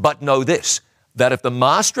 But know this, that if the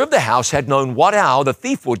master of the house had known what hour the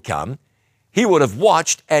thief would come, he would have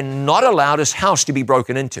watched and not allowed his house to be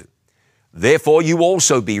broken into. Therefore you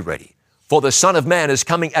also be ready, for the Son of Man is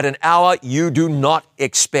coming at an hour you do not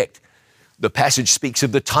expect. The passage speaks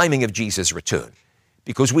of the timing of Jesus' return.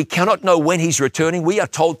 Because we cannot know when he's returning, we are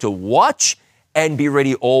told to watch and be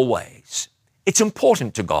ready always. It's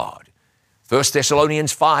important to God. 1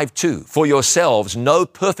 Thessalonians 5:2, for yourselves know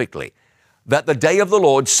perfectly that the day of the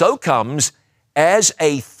Lord so comes as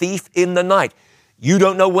a thief in the night. You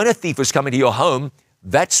don't know when a thief is coming to your home.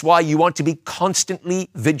 That's why you want to be constantly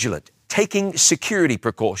vigilant, taking security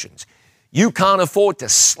precautions. You can't afford to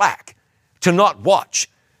slack, to not watch,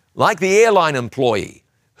 like the airline employee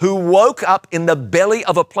who woke up in the belly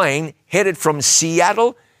of a plane headed from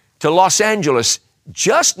Seattle to Los Angeles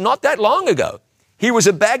just not that long ago. He was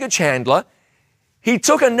a baggage handler. He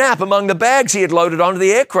took a nap among the bags he had loaded onto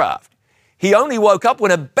the aircraft. He only woke up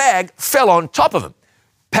when a bag fell on top of him.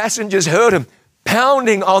 Passengers heard him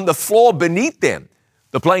pounding on the floor beneath them.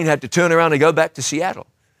 The plane had to turn around and go back to Seattle.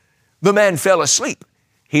 The man fell asleep.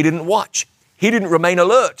 He didn't watch. He didn't remain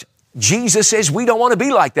alert. Jesus says we don't want to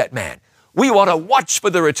be like that man. We want to watch for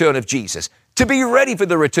the return of Jesus, to be ready for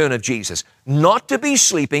the return of Jesus, not to be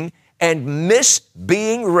sleeping and miss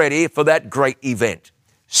being ready for that great event.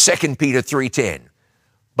 2 Peter 3:10.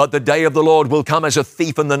 But the day of the Lord will come as a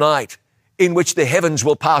thief in the night, in which the heavens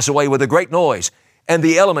will pass away with a great noise, and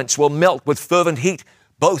the elements will melt with fervent heat.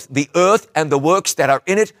 Both the earth and the works that are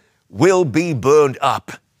in it will be burned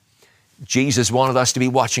up. Jesus wanted us to be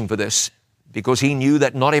watching for this because he knew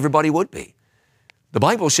that not everybody would be. The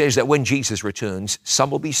Bible says that when Jesus returns,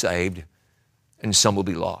 some will be saved and some will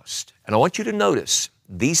be lost. And I want you to notice,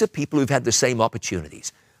 these are people who've had the same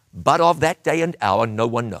opportunities. But of that day and hour, no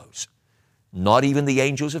one knows, not even the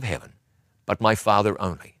angels of heaven, but my Father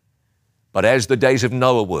only. But as the days of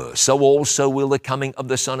Noah were, so also will the coming of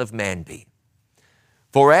the Son of Man be.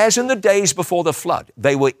 For as in the days before the flood,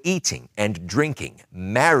 they were eating and drinking,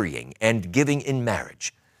 marrying and giving in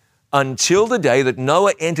marriage, until the day that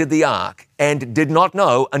Noah entered the ark and did not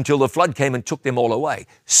know until the flood came and took them all away,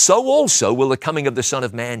 so also will the coming of the Son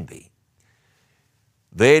of Man be.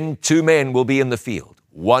 Then 2 men will be in the field.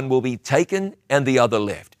 One will be taken and the other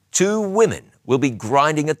left. 2 women will be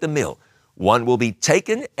grinding at the mill. One will be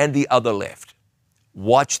taken and the other left.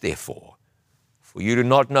 Watch therefore, for you do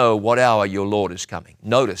not know what hour your Lord is coming.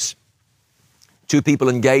 Notice, 2 people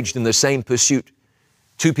engaged in the same pursuit,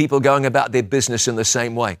 2 people going about their business in the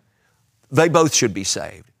same way. They both should be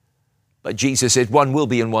saved. But Jesus said one will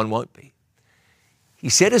be and one won't be. He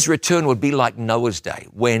said his return would be like Noah's day,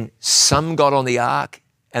 when some got on the ark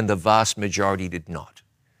and the vast majority did not.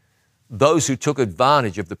 Those who took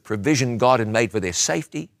advantage of the provision God had made for their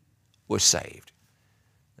safety were saved.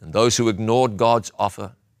 And those who ignored God's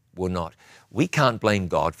offer were not. We can't blame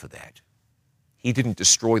God for that. He didn't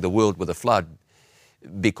destroy the world with a flood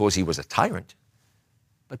because he was a tyrant,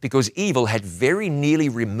 but because evil had very nearly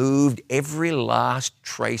removed every last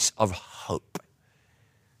trace of hope.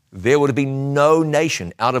 There would have been no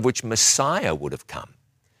nation out of which Messiah would have come.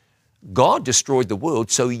 God destroyed the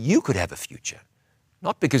world so you could have a future,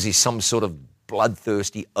 not because he's some sort of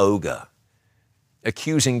bloodthirsty ogre.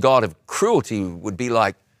 Accusing God of cruelty would be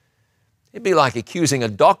like, it'd be like accusing a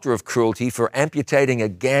doctor of cruelty for amputating a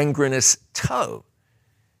gangrenous toe.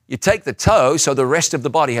 You take the toe so the rest of the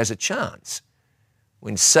body has a chance.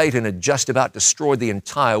 When Satan had just about destroyed the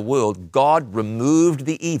entire world, God removed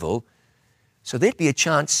the evil so there'd be a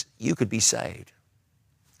chance you could be saved.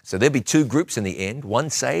 So there'd be 2 groups in the end,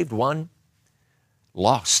 one saved, one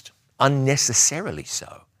lost, unnecessarily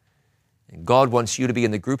so. And God wants you to be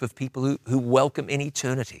in the group of people who welcome in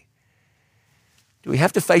eternity. Do we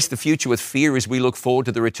have to face the future with fear as we look forward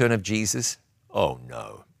to the return of Jesus? Oh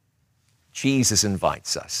no. Jesus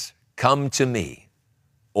invites us, come to me,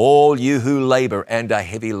 all you who labor and are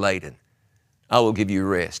heavy laden. I will give you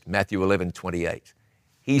rest. Matthew 11:28.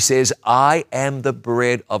 He says, I am the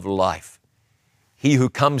bread of life. He who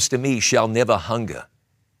comes to me shall never hunger,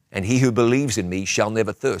 and he who believes in me shall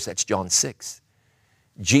never thirst. That's John 6.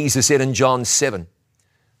 Jesus said in John 7,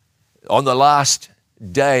 on the last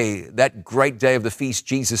day, that great day of the feast,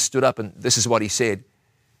 Jesus stood up and this is what he said,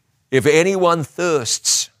 if anyone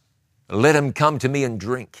thirsts, let him come to me and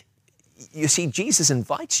drink. You see, Jesus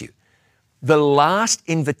invites you. The last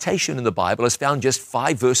invitation in the Bible is found just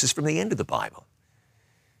 5 verses from the end of the Bible.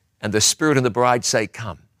 And the Spirit and the bride say,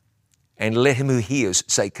 come. And let him who hears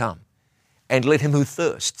say, come. And let him who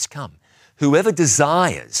thirsts come. Whoever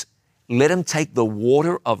desires, let him take the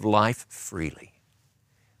water of life freely.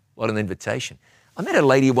 What an invitation. I met a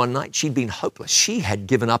lady one night. She'd been hopeless. She had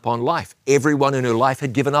given up on life. Everyone in her life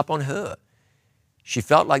had given up on her. She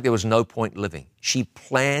felt like there was no point living. She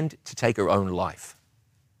planned to take her own life.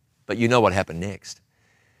 But you know what happened next.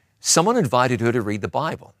 Someone invited her to read the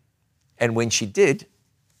Bible. And when she did,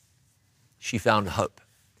 she found hope.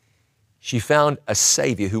 She found a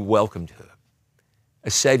Savior who welcomed her,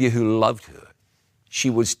 a Savior who loved her. She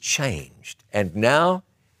was changed. And now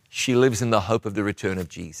she lives in the hope of the return of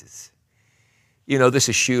Jesus. You know, this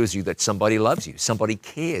assures you that somebody loves you, somebody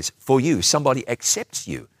cares for you, somebody accepts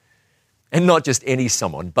you. And not just any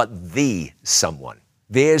someone, but the someone,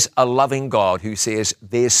 There's a loving God who says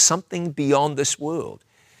there's something beyond this world.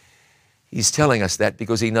 He's telling us that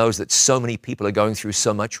because he knows that so many people are going through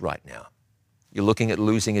so much right now. You're looking at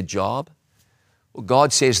losing a job. Well,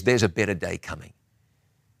 God says there's a better day coming.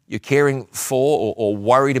 You're caring for or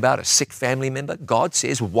worried about a sick family member. God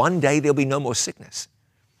says one day there'll be no more sickness.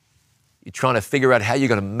 You're trying to figure out how you're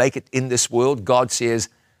going to make it in this world. God says,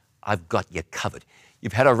 I've got you covered.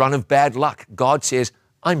 You've had a run of bad luck. God says,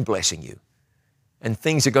 I'm blessing you. And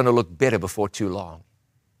things are going to look better before too long.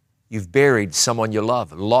 You've buried someone you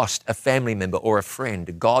love, lost a family member or a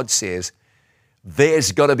friend. God says,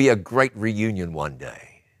 there's got to be a great reunion one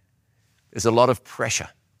day. There's a lot of pressure,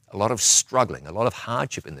 a lot of struggling, a lot of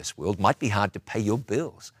hardship in this world. It might be hard to pay your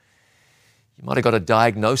bills. You might have got a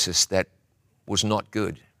diagnosis that was not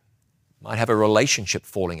good. You might have a relationship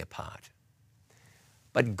falling apart.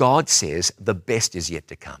 But God says the best is yet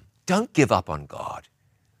to come. Don't give up on God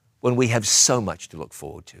when we have so much to look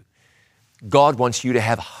forward to. God wants you to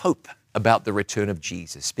have hope about the return of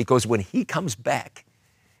Jesus, because when he comes back,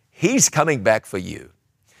 he's coming back for you.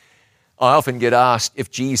 I often get asked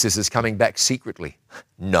if Jesus is coming back secretly.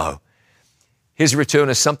 No. His return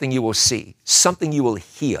is something you will see, something you will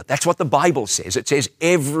hear. That's what the Bible says. It says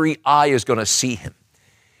every eye is going to see him.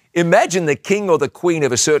 Imagine the king or the queen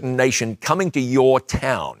of a certain nation coming to your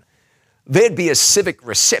town. There'd be a civic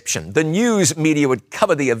reception. The news media would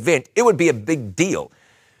cover the event. It would be a big deal.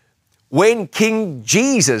 When King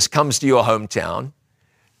Jesus comes to your hometown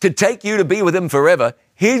to take you to be with him forever,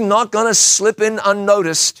 he's not going to slip in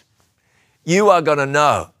unnoticed. You are going to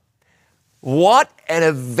know. What an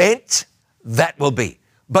event that will be.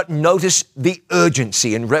 But notice the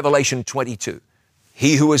urgency in Revelation 22.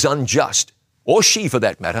 He who is unjust, or she for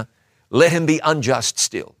that matter, let him be unjust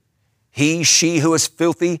still. He, she who is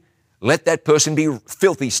filthy, let that person be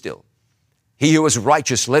filthy still. He who is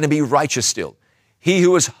righteous, let him be righteous still. He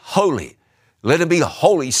who is holy, let him be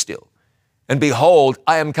holy still. And behold,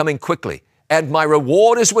 I am coming quickly, and my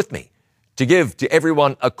reward is with me, to give to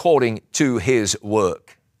everyone according to his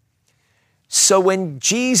work. So when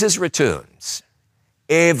Jesus returns,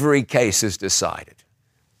 every case is decided.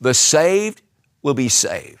 The saved will be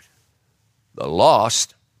saved. The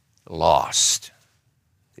lost, lost.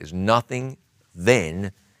 There's nothing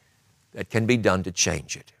then that can be done to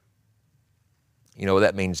change it. You know what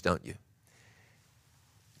that means, don't you?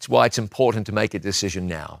 It's why it's important to make a decision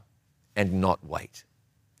now and not wait.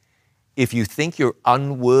 If you think you're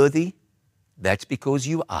unworthy, that's because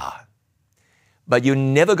you are. But you're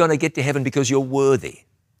never going to get to heaven because you're worthy.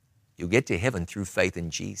 You'll get to heaven through faith in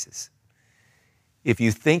Jesus. If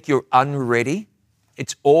you think you're unready,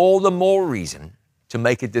 it's all the more reason to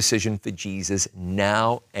make a decision for Jesus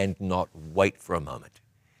now and not wait for a moment.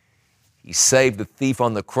 He saved the thief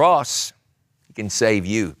on the cross. He can save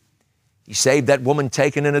you. He saved that woman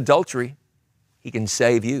taken in adultery. He can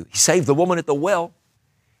save you. He saved the woman at the well.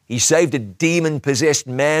 He saved a demon-possessed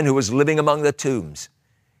man who was living among the tombs.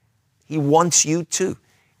 He wants you too.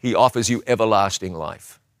 He offers you everlasting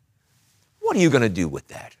life. What are you going to do with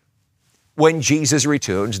that? When Jesus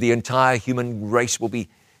returns, the entire human race will be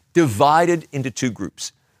divided into two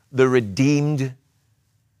groups, the redeemed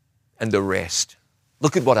and the rest.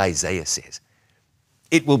 Look at what Isaiah says.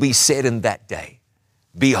 It will be said in that day,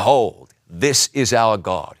 behold, this is our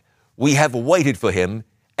God. We have waited for him,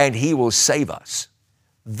 and he will save us.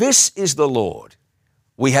 This is the Lord.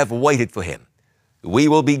 We have waited for him. We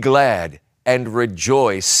will be glad and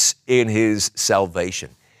rejoice in his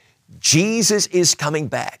salvation. Jesus is coming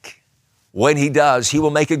back. When he does, he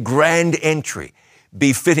will make a grand entry,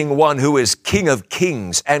 befitting one who is King of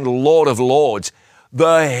kings and Lord of lords.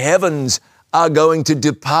 The heavens are going to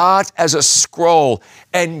depart as a scroll,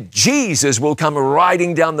 and Jesus will come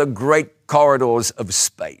riding down the great corridors of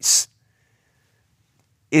space.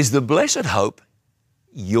 Is the blessed hope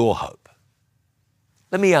your hope?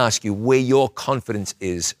 Let me ask you where your confidence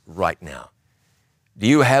is right now. Do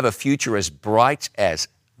you have a future as bright as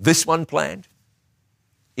this one planned?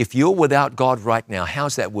 If you're without God right now,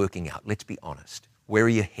 how's that working out? Let's be honest. Where are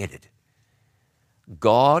you headed?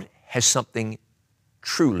 God has something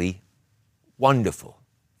truly wonderful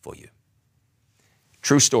for you.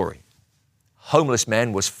 True story. Homeless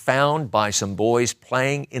man was found by some boys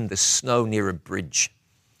playing in the snow near a bridge.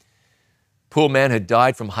 Poor man had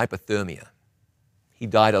died from hypothermia. He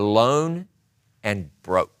died alone and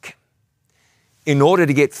broke. In order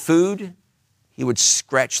to get food, he would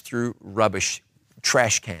scratch through rubbish,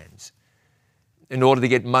 trash cans. In order to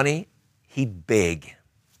get money, he'd beg.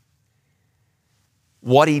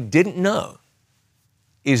 What he didn't know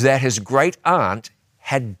is that his great aunt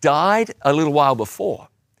had died a little while before,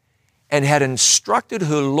 and had instructed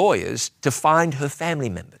her lawyers to find her family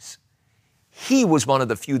members. He was one of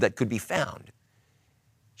the few that could be found.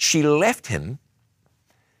 She left him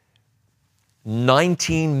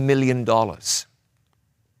 $19 million.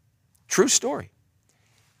 True story.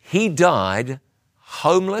 He died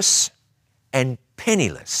homeless and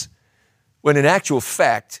penniless, when in actual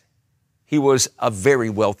fact, he was a very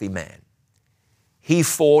wealthy man. He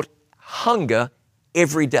fought hunger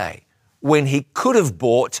every day when he could have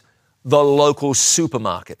bought the local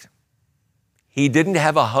supermarket. He didn't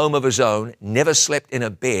have a home of his own, never slept in a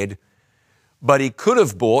bed, but he could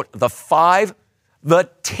have bought the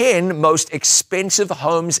 10 most expensive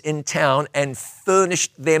homes in town and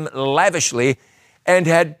furnished them lavishly and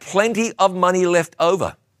had plenty of money left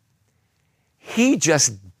over. He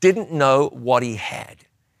just didn't know what he had.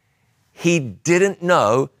 He didn't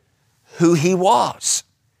know who he was.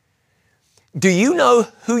 Do you know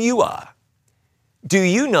who you are? Do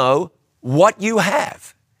you know what you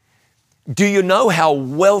have? Do you know how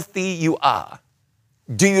wealthy you are?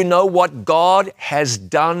 Do you know what God has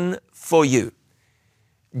done for you?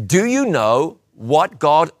 Do you know what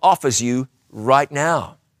God offers you right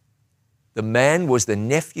now? The man was the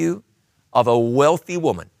nephew of a wealthy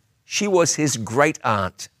woman. She was his great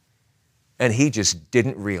aunt, and he just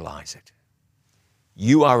didn't realize it.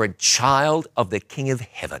 You are a child of the King of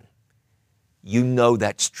Heaven. You know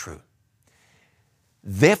that's true.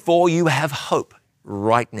 Therefore, you have hope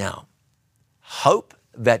right now. Hope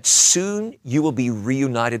that soon you will be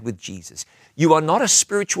reunited with Jesus. You are not a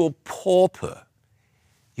spiritual pauper.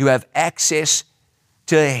 You have access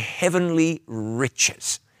to heavenly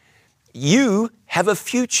riches. You have a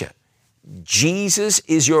future. Jesus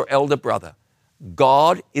is your elder brother.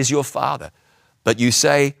 God is your father. But you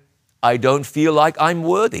say, I don't feel like I'm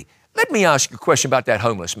worthy. Let me ask you a question about that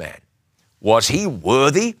homeless man. Was he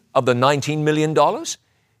worthy of the $19 million?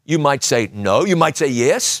 You might say no. You might say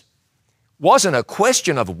yes. Wasn't a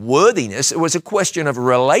question of worthiness. It was a question of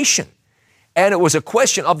relation. And it was a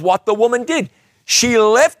question of what the woman did. She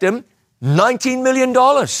left him $19 million.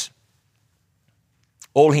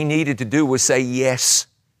 All he needed to do was say yes.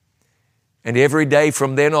 And every day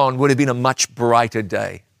from then on would have been a much brighter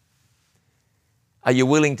day. Are you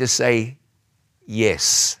willing to say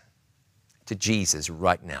yes to Jesus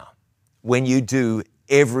right now? When you do,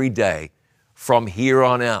 every day from here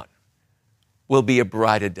on out will be a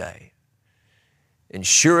brighter day. And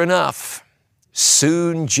sure enough,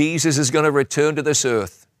 soon Jesus is going to return to this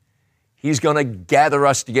earth. He's going to gather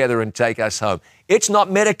us together and take us home. It's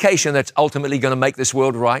not medication that's ultimately going to make this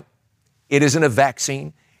world right. It isn't a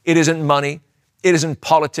vaccine. It isn't money. It isn't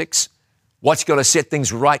politics. What's going to set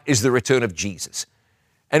things right is the return of Jesus.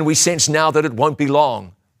 And we sense now that it won't be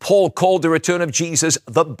long. Paul called the return of Jesus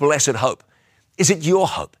the blessed hope. Is it your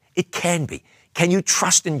hope? It can be. Can you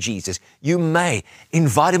trust in Jesus? You may.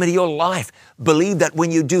 Invite him into your life. Believe that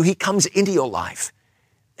when you do, he comes into your life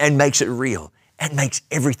and makes it real and makes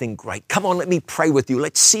everything great. Come on, let me pray with you.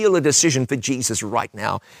 Let's seal a decision for Jesus right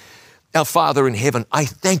now. Our Father in heaven, I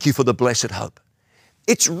thank you for the blessed hope.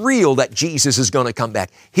 It's real that Jesus is going to come back.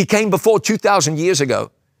 He came before 2,000 years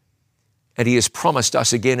ago, and he has promised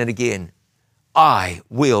us again and again, I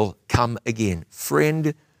will come again.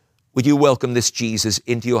 Friend, would you welcome this Jesus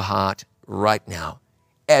into your heart right now?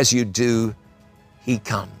 As you do, he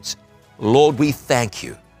comes. Lord, we thank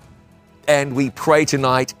you. And we pray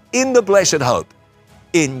tonight in the blessed hope.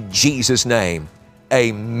 In Jesus' name,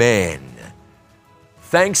 amen.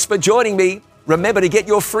 Thanks for joining me. Remember to get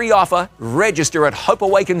your free offer. Register at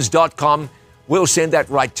hopeawakens.com. We'll send that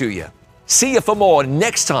right to you. See you for more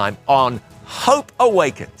next time on Hope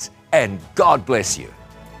Awakens. And God bless you.